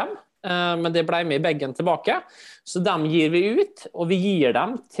 uvisst hvem. Men det ble med i baggen tilbake, så dem gir vi ut, og vi gir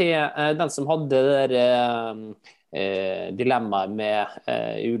dem til den som hadde dilemmaer med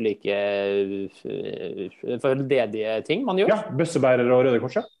ulike veldedige ting man gjør. Ja, bøssebærere og Røde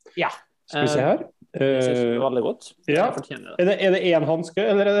Korset. Ja. Skal vi se her. Det synes jeg er veldig godt. Ja. Er det en handske,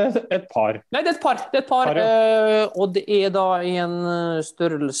 eller er det et par? Nei, det er et par. Og det er da i en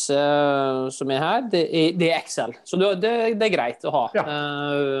størrelse som er her. Det er XL, så det er greit å ha. Ja.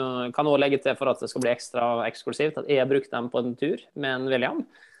 Kan også legge til for at det skal bli ekstra eksklusivt, at jeg har brukt dem på en tur med en William.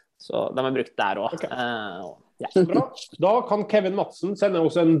 Så de er brukt der også. Okay. Bra. Da kan Kevin Madsen sende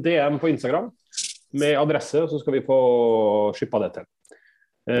oss en DM på Instagram med adresse, så skal vi få skippa det til.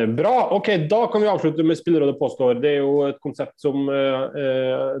 Bra, ok, da kan vi avslutte med Spillerådet påstår. Det er jo et konsept som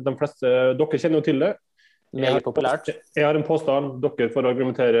de fleste, dere kjenner jo til det. Meget populært. Jeg har en påstand, dere får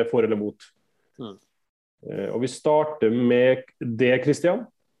argumentere for eller mot. Og vi starter med det, Kristian.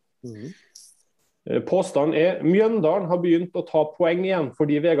 Påstanden er, Mjøndalen har begynt å ta poeng igjen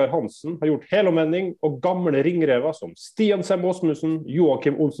fordi Vegard Hansen har gjort helomvending, og gamle ringrever som Stian Sem Åsmussen,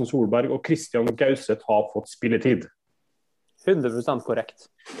 Joakim Olsen Solberg og Christian Gauseth har fått spilletid. 100% korrekt.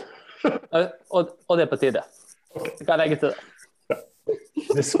 Og det er på tide. Jeg kan legge til det. Ja.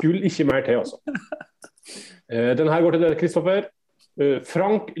 Det skulle ikke mer til, altså. Den her går til deg, Kristoffer.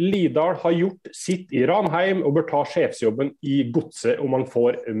 Frank Lidahl har gjort sitt i Ranheim og bør ta sjefsjobben i Godset om han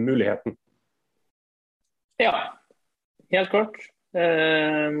får muligheten. Ja, helt kort.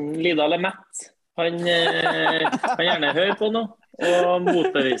 Lidahl er mett. Han kan gjerne høre på noe. og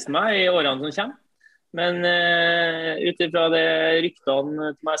motbevise meg I årene som kommer. Men utifra det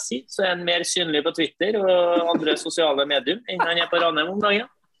ryktene til meg sier, så han mer synlig på Twitter og andre sosiale medier enn han på Ranheim om dagen.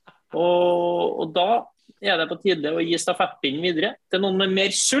 Og da det på tide å gi stafettpinnen videre til noen med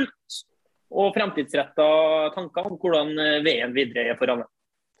mer sult og fremtidsrettet tanker om hvordan veien videre for Ranheim.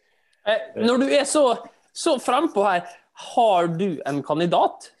 Når du så frempå her, har du en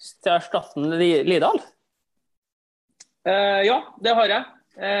kandidat til å erstatte Lidahl? Ja, det har jeg.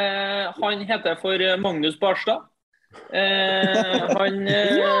 Han heter for Magnus Barstad. Han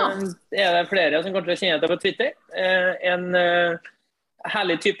det flere som kanskje kjenner til på Twitter. En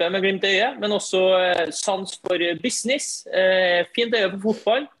herlig type med glimt I øyet, men også sans for business. Fint øye for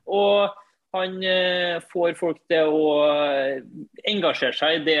fotball, og han får folk til å engasjere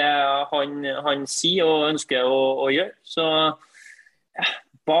seg I det han sier og ønsker å gjøre. Så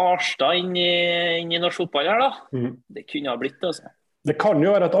Barstad inn I norsk fotball her da. Det kunne ha blitt det altså. Det kan jo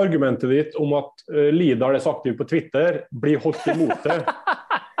være at argumentet ditt om at Lidahl så aktiv på Twitter blir holdt imot det.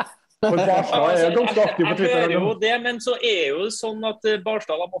 For Barstad jo ganske aktiv på Twitter. Jeg hører jo det, men så jo sånn at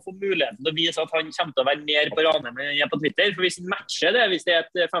Barstad må få muligheten til å vise at han kommer til å være mer på Ranheim enn på Twitter. For hvis han matcher det, hvis det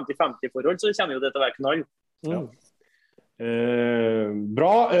et 50-50-forhold, så kommer jo det til å være knall. Ja.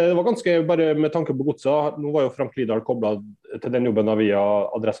 Bra, det var ganske bare med tanke på godset. Nå var jo Frank Lidahl koblet til den jobben via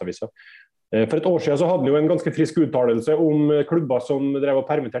Adresseavisen. For et år siden så hadde han jo en ganske frisk uttalelse om klubber som drev og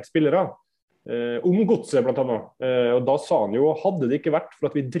permittert spillere, om godset blant annet. Og da sa han jo, hadde det ikke vært for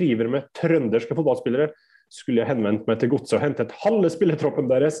at vi driver med trønderske fotballspillere, skulle jeg henvendt meg til godset og hentet halve spillertroppen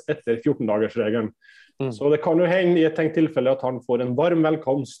deres etter 14-dagersregelen. Så det kan jo henge I et tenkt tilfelle at han får en varm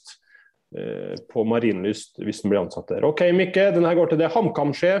velkomst på Marienlyst hvis han blir ansatt der. Ok, Mikke, denne går til det.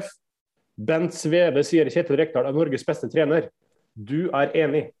 HamKam-sjef Bent Sveve sier Kjetil Rekdal Norges beste trener. Du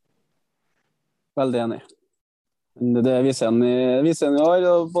enig? Veldig enig. Det viser han I år,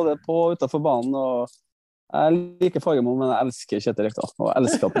 både på og utenfor banen. Og jeg liker Fagermo, men jeg elsker Kjetil Rekdal. Og jeg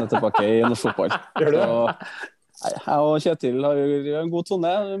elsker at han tilbake I norsk fotball. Gjør det? Jeg og Kjetil har jo en god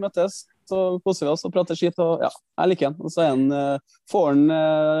tone. Vi møttes, så koser vi oss og prater skitt. Og ja, jeg liker han. Og så får han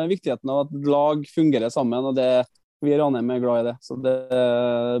viktigheten av at lag fungerer sammen, og vi Ranheim glad I det. Så det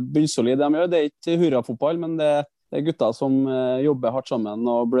bunnsolid de gjør. Det ikke hurrafotball, men det gutter som jobber hardt sammen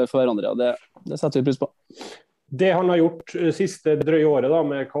og blir for hverandre, og det setter vi pris på. Det han har gjort siste drøye året da,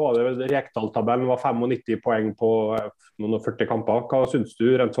 med hva var det, Rekdal-tabellen var 95 poeng på noen 40 kamper. Hva synes du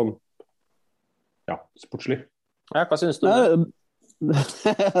rent sånn, sportslig? Ja, hva synes du?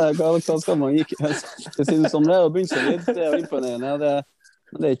 Hva skal man ikke? Det synes om det bunnsolid, det jo imponerende.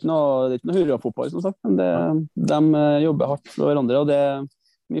 Det ikke noe hurrafotball, som sagt, men de jobber hardt for hverandre, og det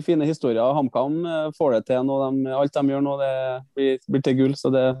mye fine historier. HamKam får det til nå, alt de gjør nå, det blir til gull,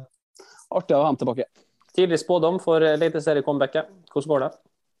 så det artig å ha dem tilbake. Tidlig spådom for eliteserie-comebacket. Hvordan går det?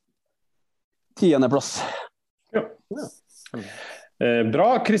 10. plass. Ja. Bra,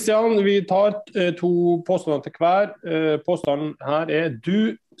 Kristian. Vi tar 2 påstander til hver. Påstanden her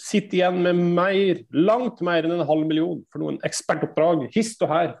du sitter igjen med langt mer enn 500 000 for noen ekspertoppdrag, hist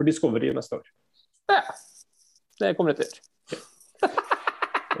og her, for Discovery neste år. Ja, det kommer det til.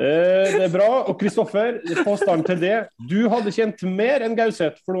 Det bra, og Kristoffer, påstanden til det. Du hadde kjent mer enn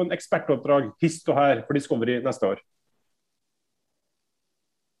Gauseth for noen ekspertoppdrag, hist og her, for Discovery neste år.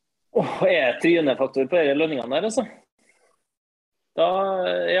 Jeg trynefaktor på disse lønningene her, altså. Da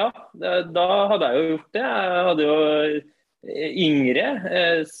hadde jeg jo gjort det. Jeg hadde jo yngre,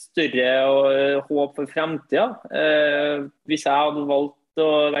 større og håp for fremtiden. Hvis jeg hadde valgt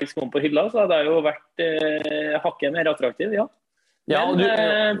å legge skoen på hylla, så hadde jeg jo vært hakket mer attraktiv, ja. Ja, og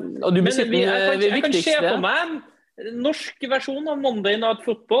du besitter det viktigste. Jeg kan se på meg en norsk versjon av Monday Night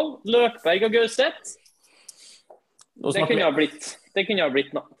Football, Løkberg og Gauseth. Det kunne ha blitt. Det kunne ha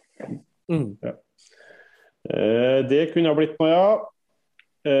blitt noe. Ja. Det kunne ha blitt noe, ja.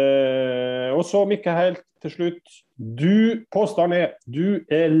 Og så, Mikke, helt til slutt. Påstanden du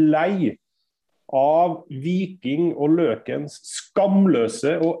lei av Viking og Løkens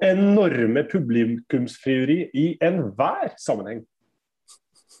skamløse og enorme publikumsfrieri I enhver sammenheng.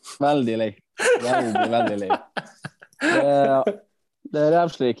 Veldig lei. Veldig lei. Det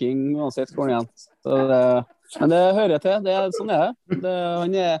revsliking uansett hvor igjen. Men det hører jeg til. Sånn det.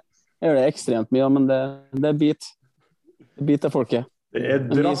 Han gjør det ekstremt mye, men det biter folket. Det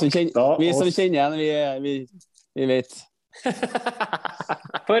drakta. Vi som kjenner igjen, vi vet.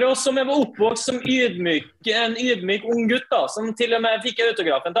 For oss som var oppvokst som en ydmyk ung gutt da, som til og med fikk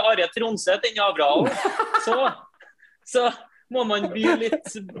autografen til Arje Tronseth inn I Abrahl, så må man by litt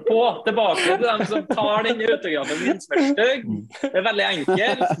på tilbake til dem som tar den autografen min som støgg. Det veldig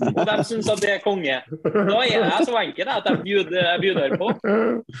enkelt, og de synes at det konge. Da jeg så enkel at jeg bjuder på.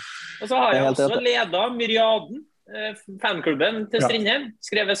 Og så har jeg også ledet Myriaden, fanklubben til Strindheim,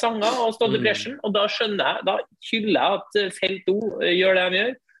 skrevet sanger og stått i bresjen, og da skjønner jeg, da hyller jeg at Felt O gjør det de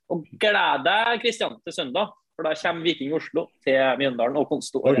gjør, og gleder deg, Kristian, til søndag, for da kommer Viking Oslo til Mjøndalen og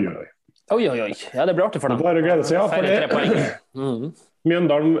Konsto. Oi. Ja, det blir artig for dem. Bare glede seg, ja, for det.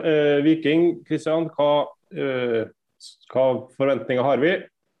 Mjøndalen, Viking, Kristian, hva forventninger har vi?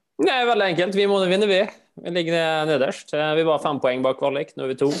 Det er veldig enkelt, vi må vinne vi. Vi ligger nederst. Vi var 5 poeng bak kvalik, nå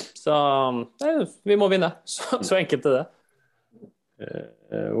er vi 2. Så vi må vinne. Så enkelt er det.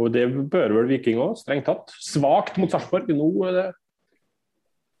 Og det bør vel Viking også, strengt tatt. Svagt mot Sarpsborg.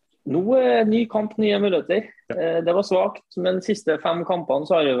 Nå er ny kamp, nye muligheter. Det var svagt, men de siste 5 kampene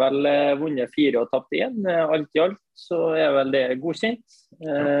så har vi vel vunnet 4 og tapt 1. Alt i alt så er vel det godkjent.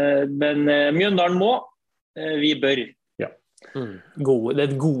 Men Mjøndalen må, vi bør. Det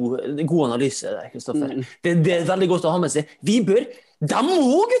er god analyse der, Kristoffer. Det er veldig godt å ha med seg. Vi bør, de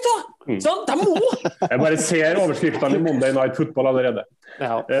må, gutta! Sånn, de må! Jeg bare ser overskriftene i Monday Night Football allerede.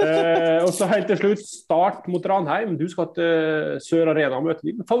 Og så helt til slutt, start mot Ranheim. Du skal til Sør Arena og møte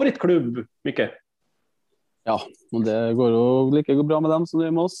din favorittklubb, Mikke. Ja, og det går jo like bra med dem som det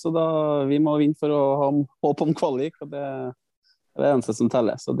er med oss, så da vi må vinne for å ha håp om kvalik, og det er det eneste som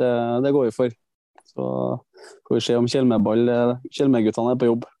teller, så det går vi for. Så får vi se om Kjelmeguttene er på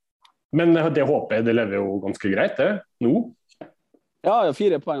jobb. Men det håpet, det lever jo ganske greit, det, nå? Ja,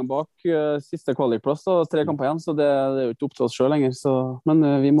 4 poeng bak siste kvalikplass og 3 kamper igjen, så det er jo ikke opp til oss selv lenger. Men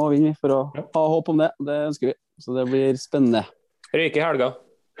vi må vinne for å ha håp om det, det ønsker vi. Så det blir spennende. Ryke i helga.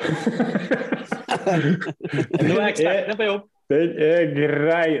 Nå er ekspertene på jobb. Det er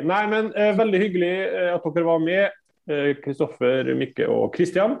grei. Nei, men veldig hyggelig at dere var med, Kristoffer, Mikke og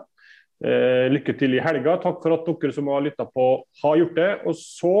Kristian. Lykke til i helga. Takk for at dere som har lyttet på har gjort det. Og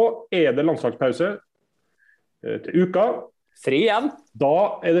så er det landslagspause til uka. Fri igjen.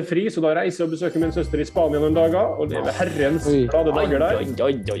 Da er det fri, så da reiser jeg og besøker min søster i Spania noen dager, og lever herrens glade dager der.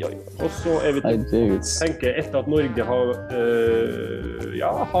 Og så er vi tenker etter at Norge har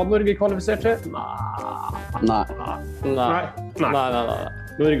har Norge kvalifisert seg? Nei.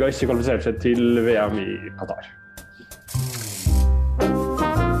 Norge har ikke kvalifisert seg til VM i Qatar.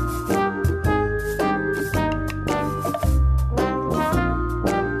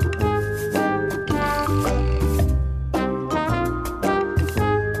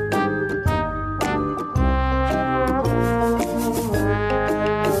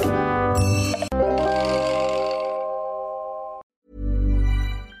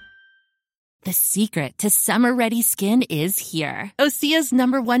 The secret to summer-ready skin is here. Osea's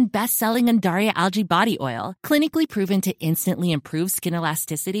 #1 best-selling Undaria Algae Body Oil, clinically proven to instantly improve skin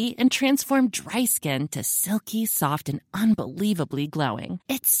elasticity and transform dry skin to silky, soft, and unbelievably glowing.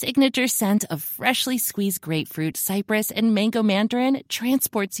 Its signature scent of freshly squeezed grapefruit, cypress, and mango mandarin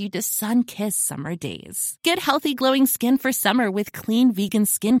transports you to sun-kissed summer days. Get healthy, glowing skin for summer with clean, vegan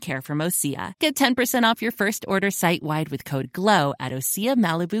skincare from Osea. Get 10% off your first order site-wide with code GLOW at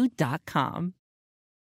OseaMalibu.com.